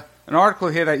an article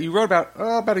here that you wrote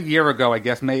about a year ago, I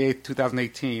guess, May 8th,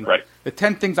 2018. Right. The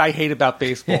 10 things I hate about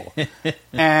baseball.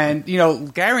 And,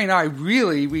 Gary and I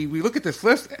really, we look at this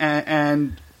list,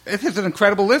 and it is an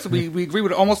incredible list. We agree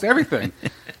with almost everything.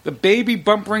 The baby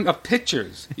bumpering of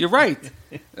pitchers. You're right.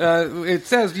 It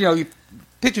says,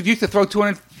 pitchers used to throw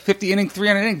 250 innings,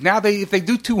 300 innings. Now if they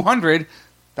do 200,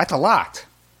 that's a lot.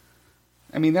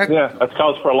 I mean, that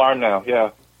calls for alarm now. Yeah,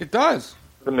 it does.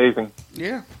 It's amazing.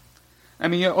 Yeah, I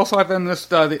mean, you also have them list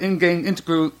the in-game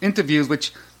interviews,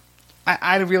 which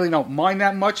I really don't mind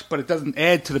that much, but it doesn't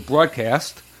add to the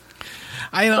broadcast.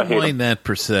 I don't mind that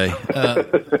per se.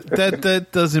 That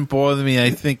doesn't bother me.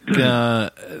 I think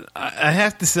I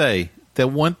have to say that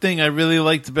one thing I really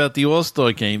liked about the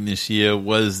All-Star game this year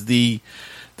was the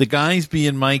guys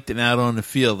being mic'd and out on the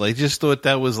field. I just thought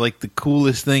that was like the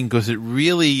coolest thing because it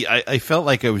really, I felt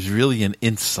like I was really an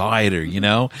insider,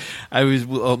 I was,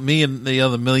 me and the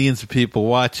other millions of people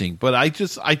watching, but I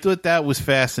thought that was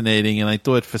fascinating, and I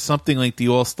thought for something like the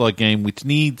All-Star game, which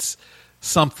needs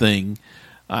something,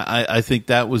 I think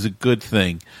that was a good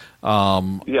thing.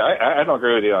 I don't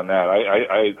agree with you on that.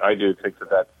 I do think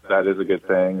that is a good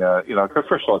thing. Because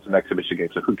first of all, it's an exhibition game,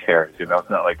 so who cares? It's not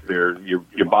like you're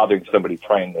bothering somebody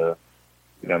trying to,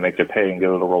 make their pay and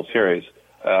go to the World Series.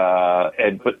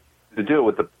 But to do it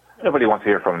with nobody wants to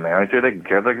hear from a manager. They can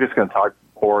care. They're just going to talk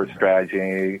boring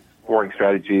strategies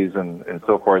and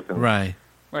so forth. And, right.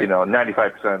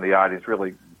 95% of the audience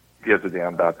really gives a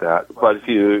damn about that. But if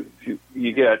you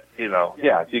get,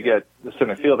 if you get the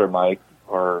center fielder mic,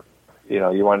 or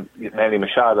you want Manny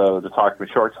Machado to talk to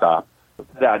the shortstop,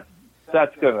 that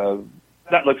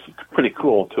looks pretty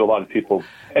cool to a lot of people,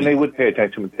 and they would pay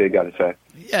attention to what they got to say.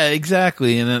 Yeah,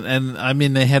 exactly. And I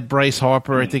mean, they had Bryce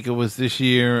Harper, I think it was this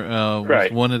year,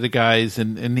 was one of the guys,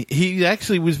 and he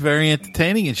actually was very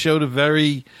entertaining and showed a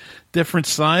very different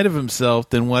side of himself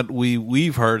than what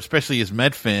we've heard, especially as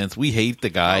Met fans. We hate the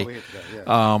guy.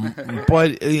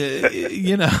 But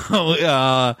he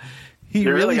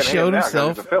really showed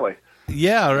himself. He's a Philly.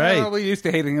 Yeah, right. Well, we used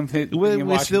to hating him.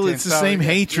 We're still, it's the same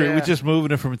hatred. Yeah. We're just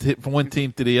moving it from one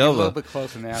team to the other. A little bit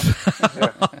closer now.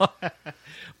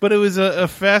 But it was a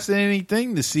fascinating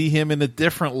thing to see him in a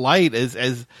different light,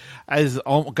 as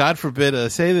God forbid I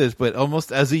say this, but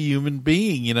almost as a human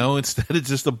being, instead of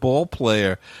just a ball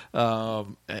player.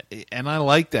 And I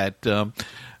like that.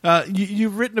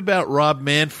 You've written about Rob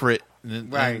Manfred.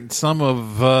 And some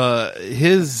of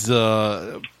his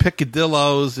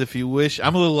picadillos, if you wish.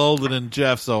 I'm a little older than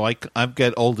Jeff, so I've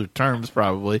got older terms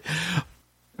probably.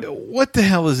 What the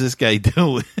hell is this guy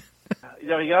doing? He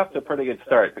got off to a pretty good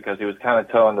start because he was kind of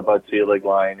towing the Bud Selig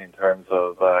line in terms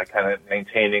of kind of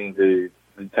maintaining the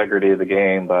integrity of the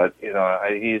game. But,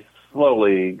 he's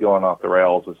slowly going off the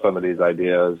rails with some of these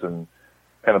ideas and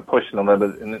kind of pushing the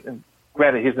limit. And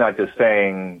granted, he's not just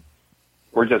saying,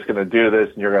 we're just going to do this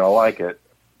and you're going to like it.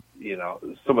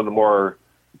 Some of the more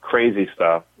crazy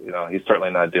stuff, he's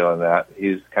certainly not doing that.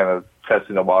 He's kind of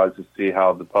testing the waters to see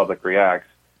how the public reacts.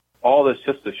 All this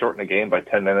just to shorten the game by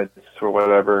 10 minutes or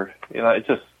whatever, is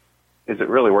it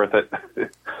really worth it?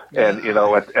 And,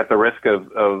 at the risk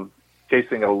of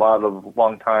chasing a lot of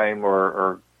long time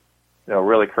or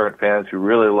really current fans who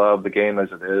really love the game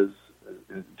as it is,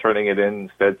 turning it in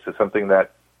instead to something to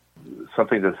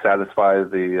satisfy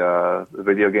the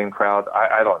video game crowd.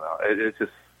 I don't know.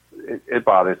 It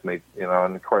bothers me,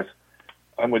 and of course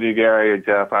I'm with you, Gary and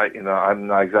Jeff. I'm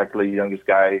not exactly the youngest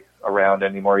guy around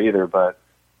anymore either, but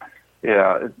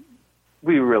yeah,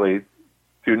 we really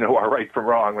do know our right from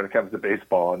wrong when it comes to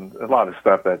baseball, and a lot of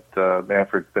stuff that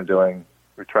Manfred's been doing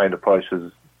or trying to push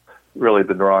has really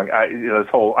been wrong.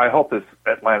 I hope this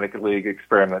Atlantic League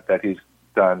experiment that he's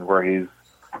done, where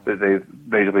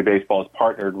Major League Baseball has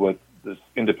partnered with this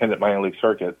independent minor league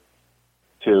circuit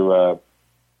to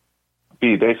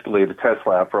be basically the test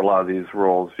lab for a lot of these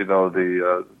rules.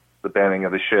 The banning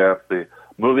of the shift, the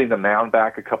moving the mound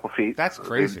back a couple feet. That's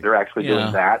crazy. They're actually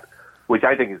doing that, which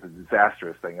I think is a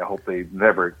disastrous thing. I hope they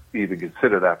never even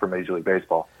consider that for Major League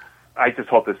Baseball. I just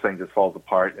hope this thing just falls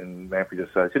apart and Manfred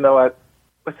just says, you know what,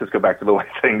 let's just go back to the way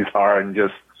things are and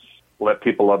just let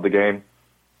people love the game.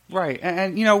 Right.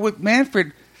 And with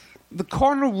Manfred, the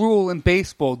cardinal rule in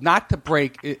baseball not to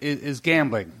break is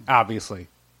gambling, obviously.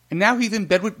 And now he's in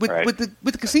bed with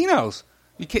the casinos.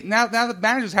 You can't, now the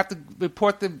managers have to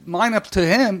report the lineups to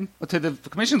him, or to the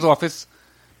commission's office,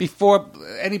 before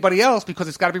anybody else, because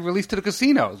it's got to be released to the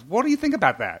casinos. What do you think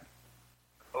about that?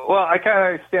 Well, I kind of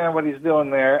understand what he's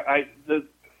doing there. I'm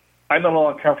a little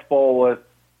uncomfortable with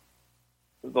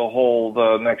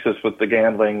the nexus with the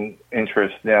gambling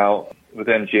interest now with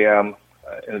MGM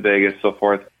in Vegas, so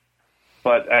forth.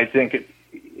 But I think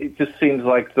it just seems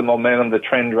like the momentum, the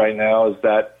trend right now is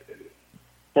that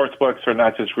sports books are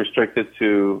not just restricted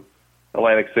to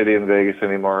Atlantic City and Vegas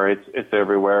anymore. It's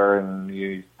everywhere,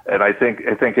 and I think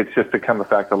it's just become a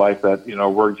fact of life that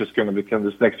we're just going to become,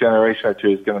 this next generation or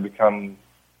two is going to become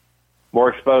more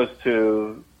exposed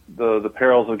to the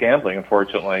perils of gambling,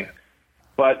 unfortunately.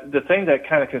 But the thing that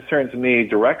kind of concerns me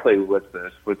directly with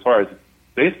this, as far as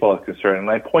baseball is concerned, and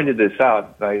I pointed this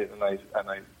out, and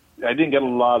I didn't get a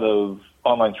lot of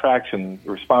online traction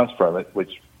response from it,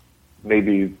 which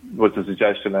maybe was a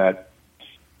suggestion that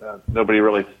nobody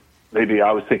really, maybe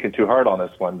I was thinking too hard on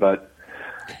this one. But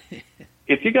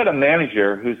if you got a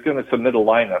manager who's going to submit a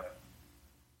lineup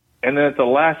and then at the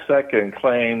last second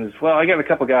claims, well, I got a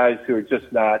couple guys who are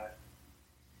just not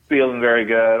feeling very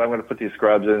good, I'm going to put these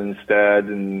scrubs in instead,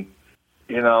 and,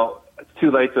 it's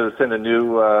too late to send a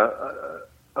new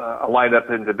a lineup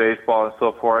into baseball and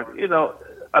so forth.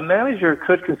 A manager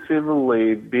could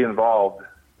conceivably be involved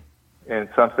in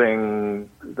something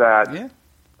that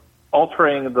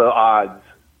altering the odds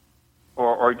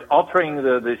or altering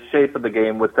the shape of the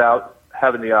game without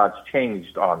having the odds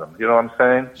changed on them. You know what I'm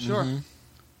saying? Sure. Mm-hmm.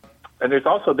 And there's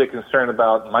also a big concern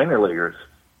about minor leaguers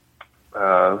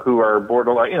who are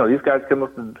borderline. These guys come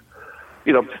up and,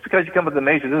 just because you come with the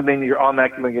major doesn't mean you're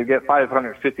automatically going to get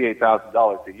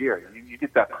 $558,000 a year. You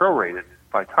get that prorated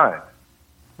by time.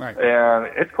 Right. And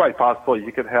it's quite possible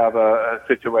you could have a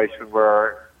situation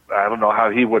where, I don't know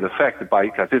how he would affect it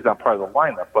because he's not part of the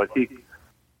lineup, but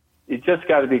you just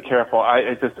got to be careful.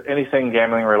 Anything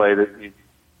gambling related,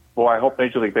 I hope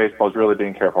Major League Baseball is really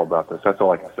being careful about this. That's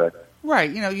all I can say.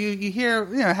 Right. You hear,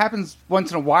 it happens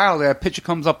once in a while that a pitcher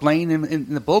comes up lane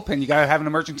in the bullpen. You got to have an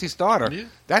emergency starter. Yeah.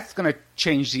 That's going to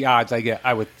change the odds,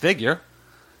 I would figure.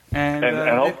 And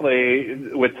hopefully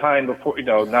with time before,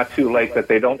 not too late that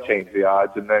they don't change the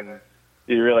odds, and then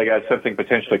you really got something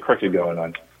potentially crooked going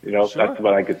on. That's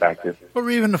what I get back to. Or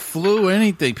even the flu,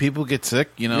 anything. People get sick,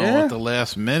 at the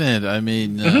last minute. I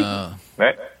mean,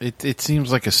 right. It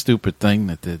seems like a stupid thing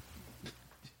that did.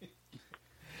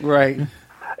 Right.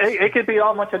 It could be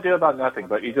all much ado about nothing,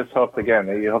 but you just hope, again,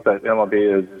 you hope that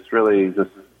MLB is really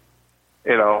just,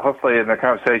 hopefully in their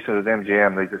conversations with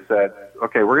MGM, they just said,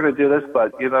 okay, we're going to do this,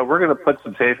 but, we're going to put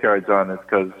some safeguards on this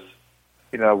because,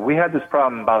 we had this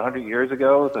problem about 100 years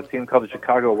ago with a team called the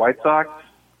Chicago White Sox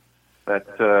that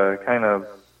kind of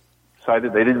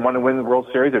decided they didn't want to win the World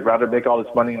Series. They'd rather make all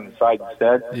this money on the side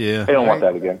instead. Yeah. They don't want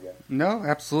that again. No,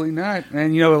 absolutely not.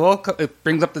 And, it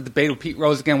brings up the debate with Pete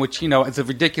Rose again, which, is a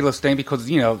ridiculous thing because,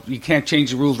 you can't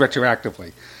change the rules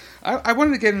retroactively. I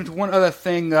wanted to get into one other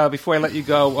thing before I let you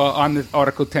go on this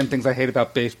article, 10 Things I Hate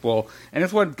About Baseball. And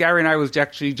it's what Gary and I was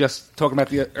actually just talking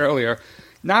about earlier.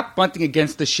 Not bunting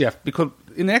against the shift. Because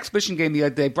in the exhibition game the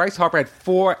other day, Bryce Harper had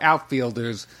 4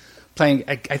 outfielders playing,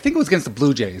 I think it was against the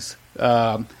Blue Jays.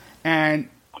 And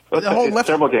the whole left...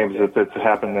 Several games that's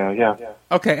happened now, yeah.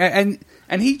 Okay,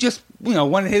 and he just,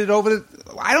 wanted to hit it over.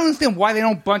 I don't understand why they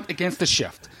don't bunt against the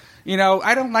shift.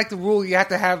 I don't like the rule you have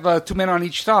to have 2 men on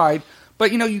each side,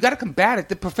 but, you got to combat it.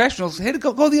 The professionals, hit it,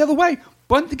 go the other way.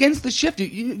 Bunt against the shift.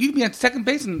 You'd be on second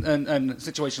base in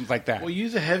situations like that. Well,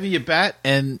 use a heavier bat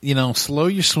and, slow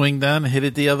your swing down and hit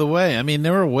it the other way. I mean,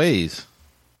 there are ways.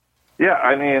 Yeah,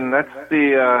 I mean, that's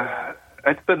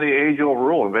been the age-old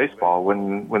rule in baseball.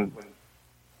 When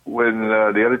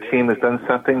the other team has done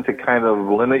something to kind of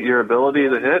limit your ability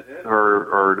to hit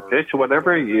or to pitch or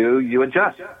whatever, you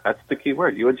adjust. That's the key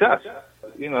word. You adjust.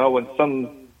 When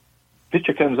some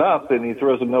pitcher comes up and he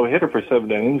throws a no-hitter for 7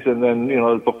 innings, and then,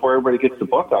 before everybody gets the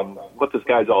book on what this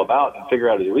guy's all about and figure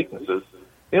out his weaknesses,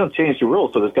 you don't change the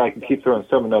rules so this guy can keep throwing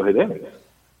 7 no-hit innings.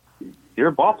 You're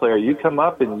a ball player. You come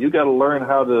up and you got to learn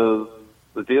how to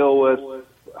deal with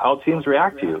how teams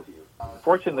react to you.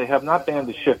 Unfortunately, they have not banned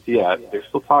the shift yet. They're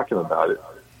still talking about it.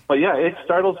 But, yeah, it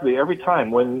startles me every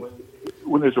time when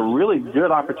there's a really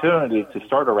good opportunity to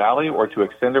start a rally or to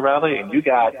extend a rally and you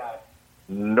got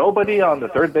nobody on the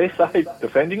third base side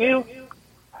defending you,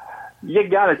 you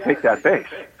got to take that base.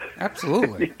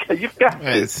 Absolutely. You've got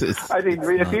to. I mean,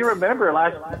 if you remember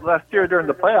last year during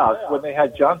the playoffs when they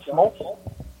had John Smoltz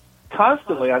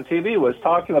constantly on TV was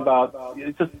talking about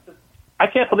I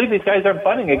can't believe these guys aren't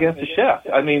bunting against the shift.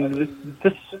 I mean,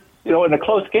 this in a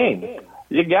close game,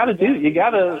 you got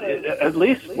to at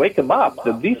least wake them up.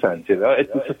 The defense,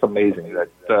 it's just amazing that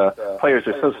players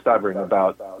are so stubborn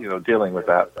about dealing with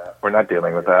that or not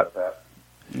dealing with that.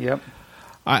 Yep.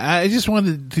 I just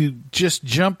wanted to just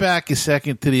jump back a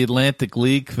second to the Atlantic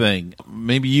League thing.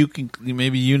 Maybe you can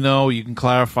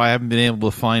clarify. I haven't been able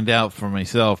to find out for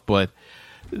myself, but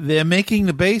they're making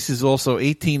the bases also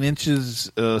 18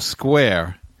 inches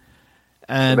square,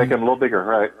 and they make them a little bigger,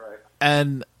 right?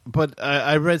 But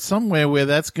I read somewhere where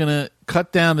that's going to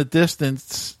cut down the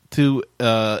distance to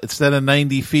instead of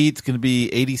 90 feet, it's going to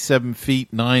be 87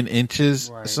 feet 9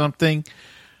 inches or something.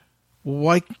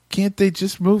 Why can't they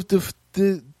just move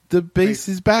the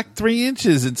bases back 3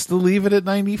 inches and still leave it at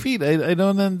 90 feet? I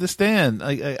don't understand.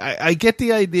 I get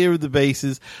the idea of the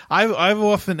bases. I've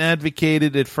often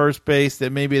advocated at first base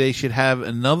that maybe they should have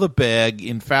another bag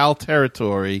in foul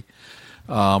territory.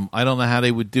 I don't know how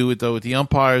they would do it, though. With the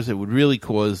umpires, it would really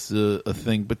cause a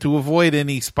thing. But to avoid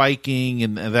any spiking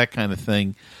and that kind of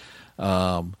thing.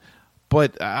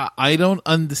 But I don't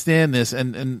understand this.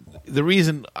 And the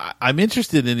reason I'm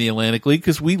interested in the Atlantic League,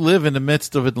 because we live in the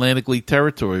midst of Atlantic League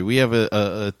territory. We have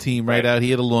a team right out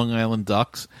here, the Long Island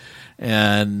Ducks.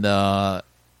 And, we're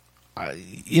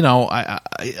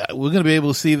going to be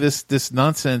able to see this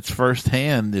nonsense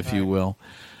firsthand, if you will.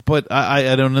 But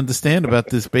I don't understand about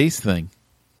this base thing.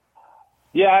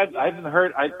 Yeah,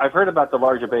 I've heard about the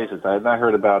larger bases. I have not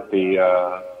heard about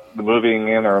the moving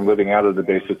in or moving out of the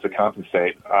bases to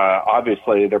compensate.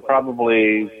 Obviously, they're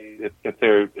probably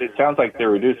it sounds like they're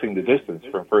reducing the distance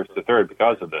from first to third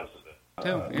because of this.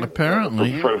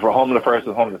 Apparently, for home to first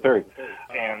and home to third,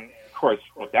 and of course,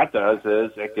 what that does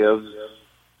is it gives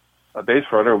a base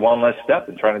runner one less step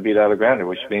in trying to beat out a grounder,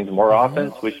 which means more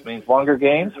offense, which means longer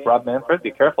games. Rob Manfred,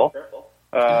 be careful.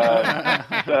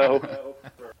 So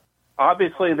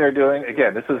obviously they're doing,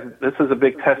 again, this is a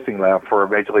big testing lab for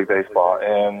Major League Baseball,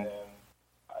 and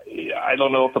I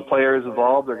don't know if the players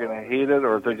involved are going to hate it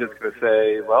or if they're just going to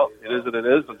say, well, it is what it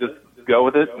is, we'll just go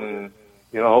with it, and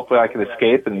hopefully I can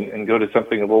escape and go to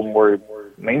something a little more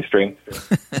mainstream.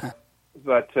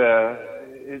 But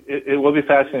it will be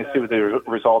fascinating to see what the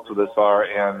results of this are,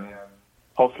 and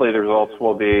hopefully the results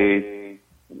will be,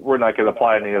 we're not going to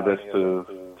apply any of this to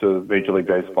Major League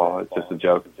Baseball. It's just a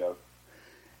joke.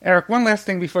 Eric, one last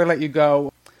thing before I let you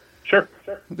go. Sure.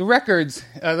 The records,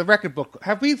 the record book.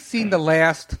 Have we seen the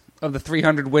last of the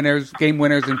 300 game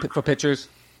winners for pitchers?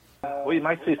 We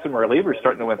might see some relievers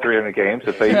starting to win 300 games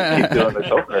if they keep doing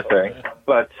this opener thing.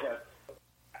 But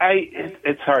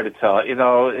it's hard to tell.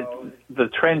 The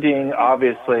trending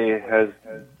obviously has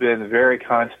been very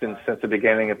constant since the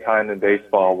beginning of time in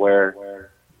baseball, where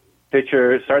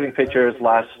starting pitchers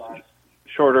last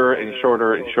shorter and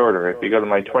shorter and shorter. If you go to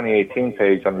my 2018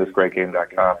 page on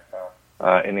thisgreatgame.com,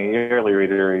 in the yearly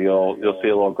reader, you'll see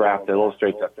a little graph that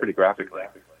illustrates that pretty graphically.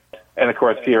 And of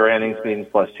course, fewer innings means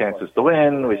less chances to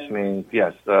win, which means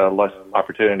less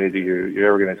opportunity that you're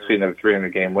ever going to see another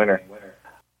 300 game winner.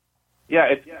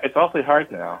 Yeah, it's awfully hard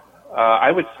now.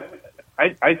 I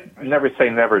never say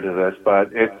never to this,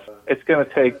 but it's going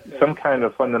to take some kind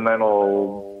of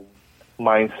fundamental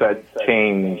mindset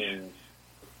change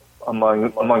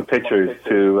among pitchers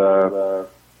to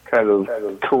kind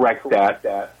of correct that,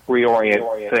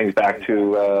 reorient things back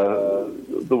to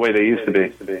the way they used to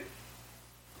be.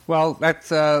 Well,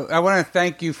 that's. I want to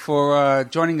thank you for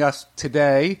joining us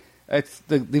today. It's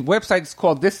the website is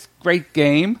called This Great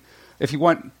Game. If you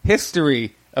want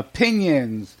history,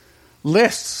 opinions,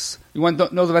 lists, you want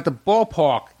to know about the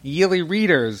ballpark, yearly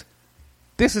readers,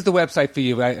 this is the website for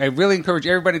you. I really encourage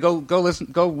everybody to go listen,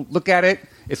 go look at it.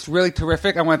 It's really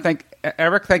terrific. I want to thank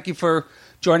Eric. Thank you for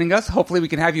joining us. Hopefully, we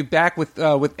can have you back with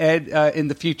Ed in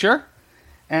the future.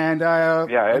 And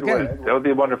Ed would. That would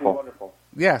be wonderful.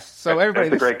 Yes. So everybody,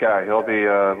 Ed's a great guy. He'll be.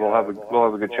 We'll have a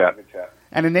good chat.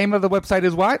 And the name of the website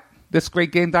is what?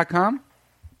 Thisgreatgame.com.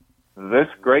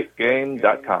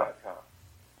 Thisgreatgame.com.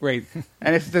 Great.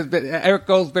 And Eric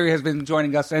Goldsberry has been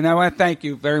joining us, and I want to thank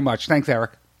you very much. Thanks,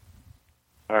 Eric.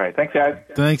 All right. Thanks, guys.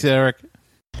 Thanks, Eric.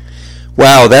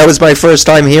 Wow, that was my first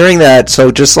time hearing that.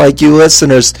 So just like you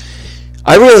listeners,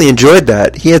 I really enjoyed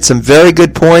that. He had some very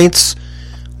good points.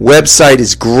 Website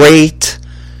is great.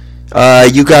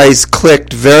 You guys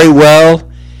clicked very well.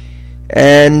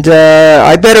 And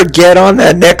I better get on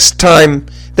that next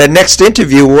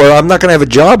interview, or I'm not going to have a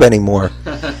job anymore.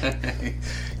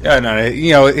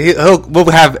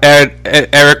 We'll have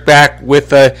Eric back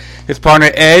with his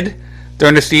partner Ed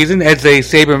during the season. Ed's a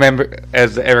Sabre member,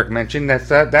 as Eric mentioned.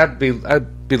 I'd be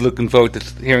looking forward to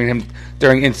hearing him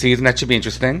during in season. That should be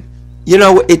interesting.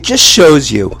 It just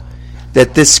shows you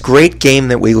that this great game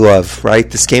that we love, right?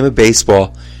 This game of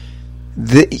baseball,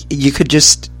 you could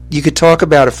talk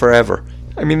about it forever.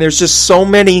 I mean, there's just so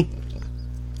many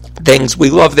things. We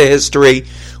love the history.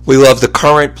 We love the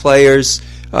current players,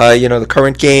 the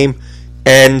current game.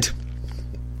 And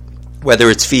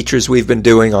whether it's features we've been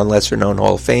doing on lesser-known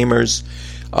Hall of Famers,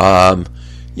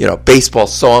 baseball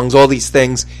songs, all these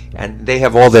things. And they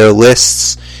have all their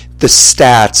lists, the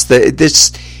stats.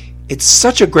 It's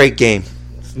such a great game.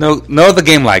 No other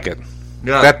game like it.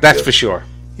 Yeah. That's for sure.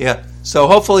 Yeah. So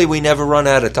hopefully we never run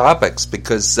out of topics,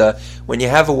 because when you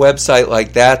have a website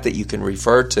like that you can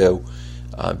refer to,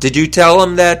 did you tell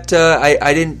him that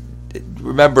I didn't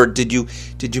remember? Did you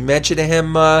mention to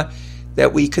him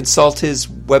that we consult his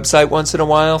website once in a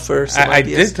while for some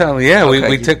ideas? I did tell him. Yeah, okay.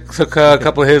 we took a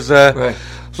couple of his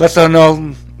lesser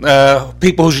known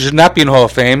people who should not be in Hall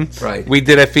of Fame. Right. We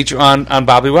did a feature on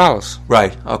Bobby Wallace.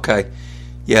 Right. Okay.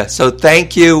 Yeah, so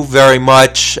thank you very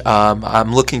much.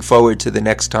 I'm looking forward to the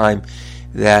next time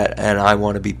and I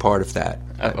want to be part of that.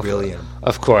 I really am.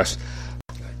 Of course.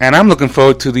 And I'm looking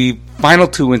forward to the final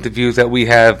two interviews that we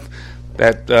have,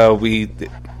 that we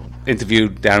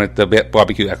interviewed down at the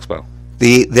Barbecue Expo.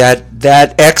 That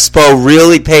expo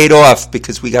really paid off,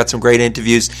 because we got some great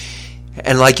interviews.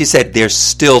 And like you said, there's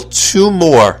still two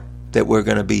more that we're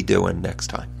going to be doing next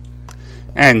time.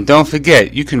 And don't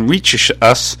forget, you can reach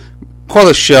us. Call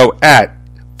the show at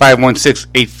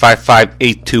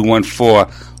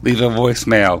 516-855-8214. Leave a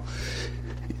voicemail.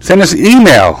 Send us an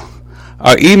email.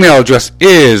 Our email address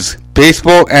is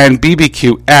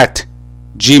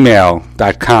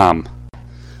baseballandbbq@gmail.com.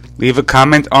 Leave a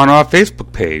comment on our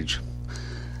Facebook page.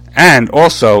 And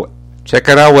also, check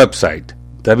out our website,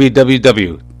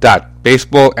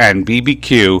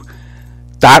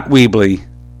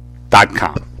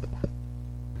 www.baseballandbbq.weebly.com.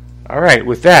 All right,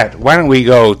 with that, why don't we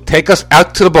go take us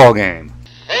out to the ball game?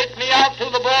 Take me out to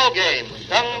the ball game,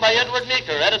 sung by Edward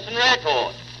Meeker, Edison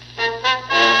Record.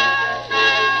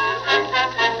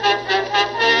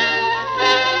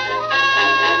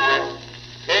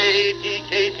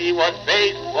 Katie was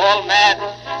baseball mad,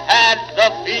 had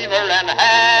the fever and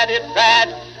had it bad,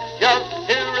 just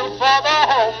to root for the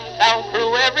hometown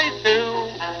crew every Sue.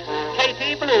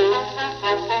 Katie Blue.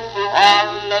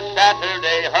 On a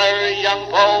Saturday, her young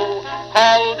beau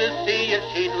called to see if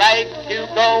she'd like to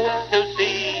go to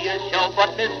see a show,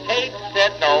 but Miss Kate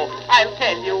said no. I'll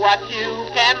tell you what you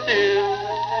can do.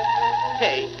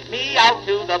 Take me out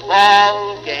to the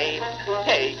ball game.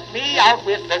 Take me out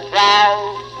with the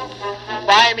crowd.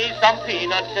 Buy me some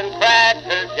peanuts and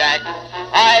Cracker Jack.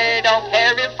 I don't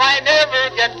care if I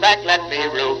never get back. Let me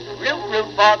root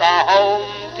for the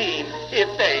home team.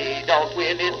 If they don't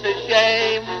win, it's a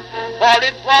shame. For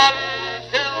it's 1,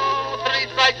 2, 3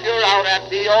 strikes, you're out at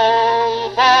the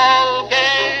old ball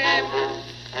game.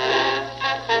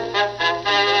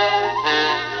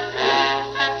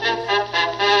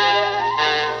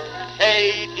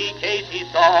 Katie Casey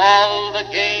saw all the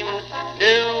games,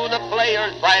 knew the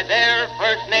players by their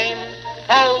first names,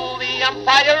 told the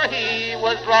umpire he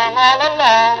was wrong all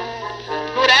along,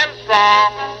 good and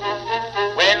strong.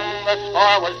 When the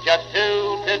score was just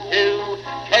 2-2,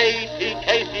 Katie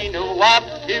Casey knew what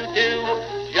to do.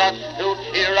 Just to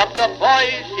cheer up the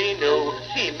boys she knew,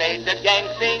 she made the gang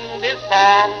sing this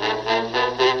song.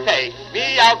 Take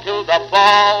me out to the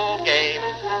ball game,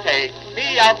 take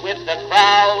me out with the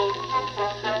crowd.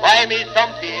 Buy me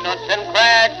some peanuts and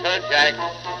Cracker Jack.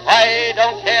 I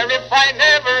don't care if I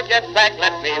never get back.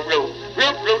 Let me root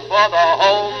for the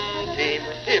home team.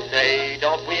 If they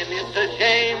don't win, it's a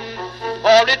shame.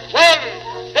 For it's 1,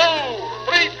 2,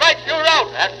 3 strikes, you're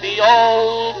out at the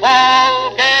old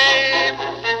ball game.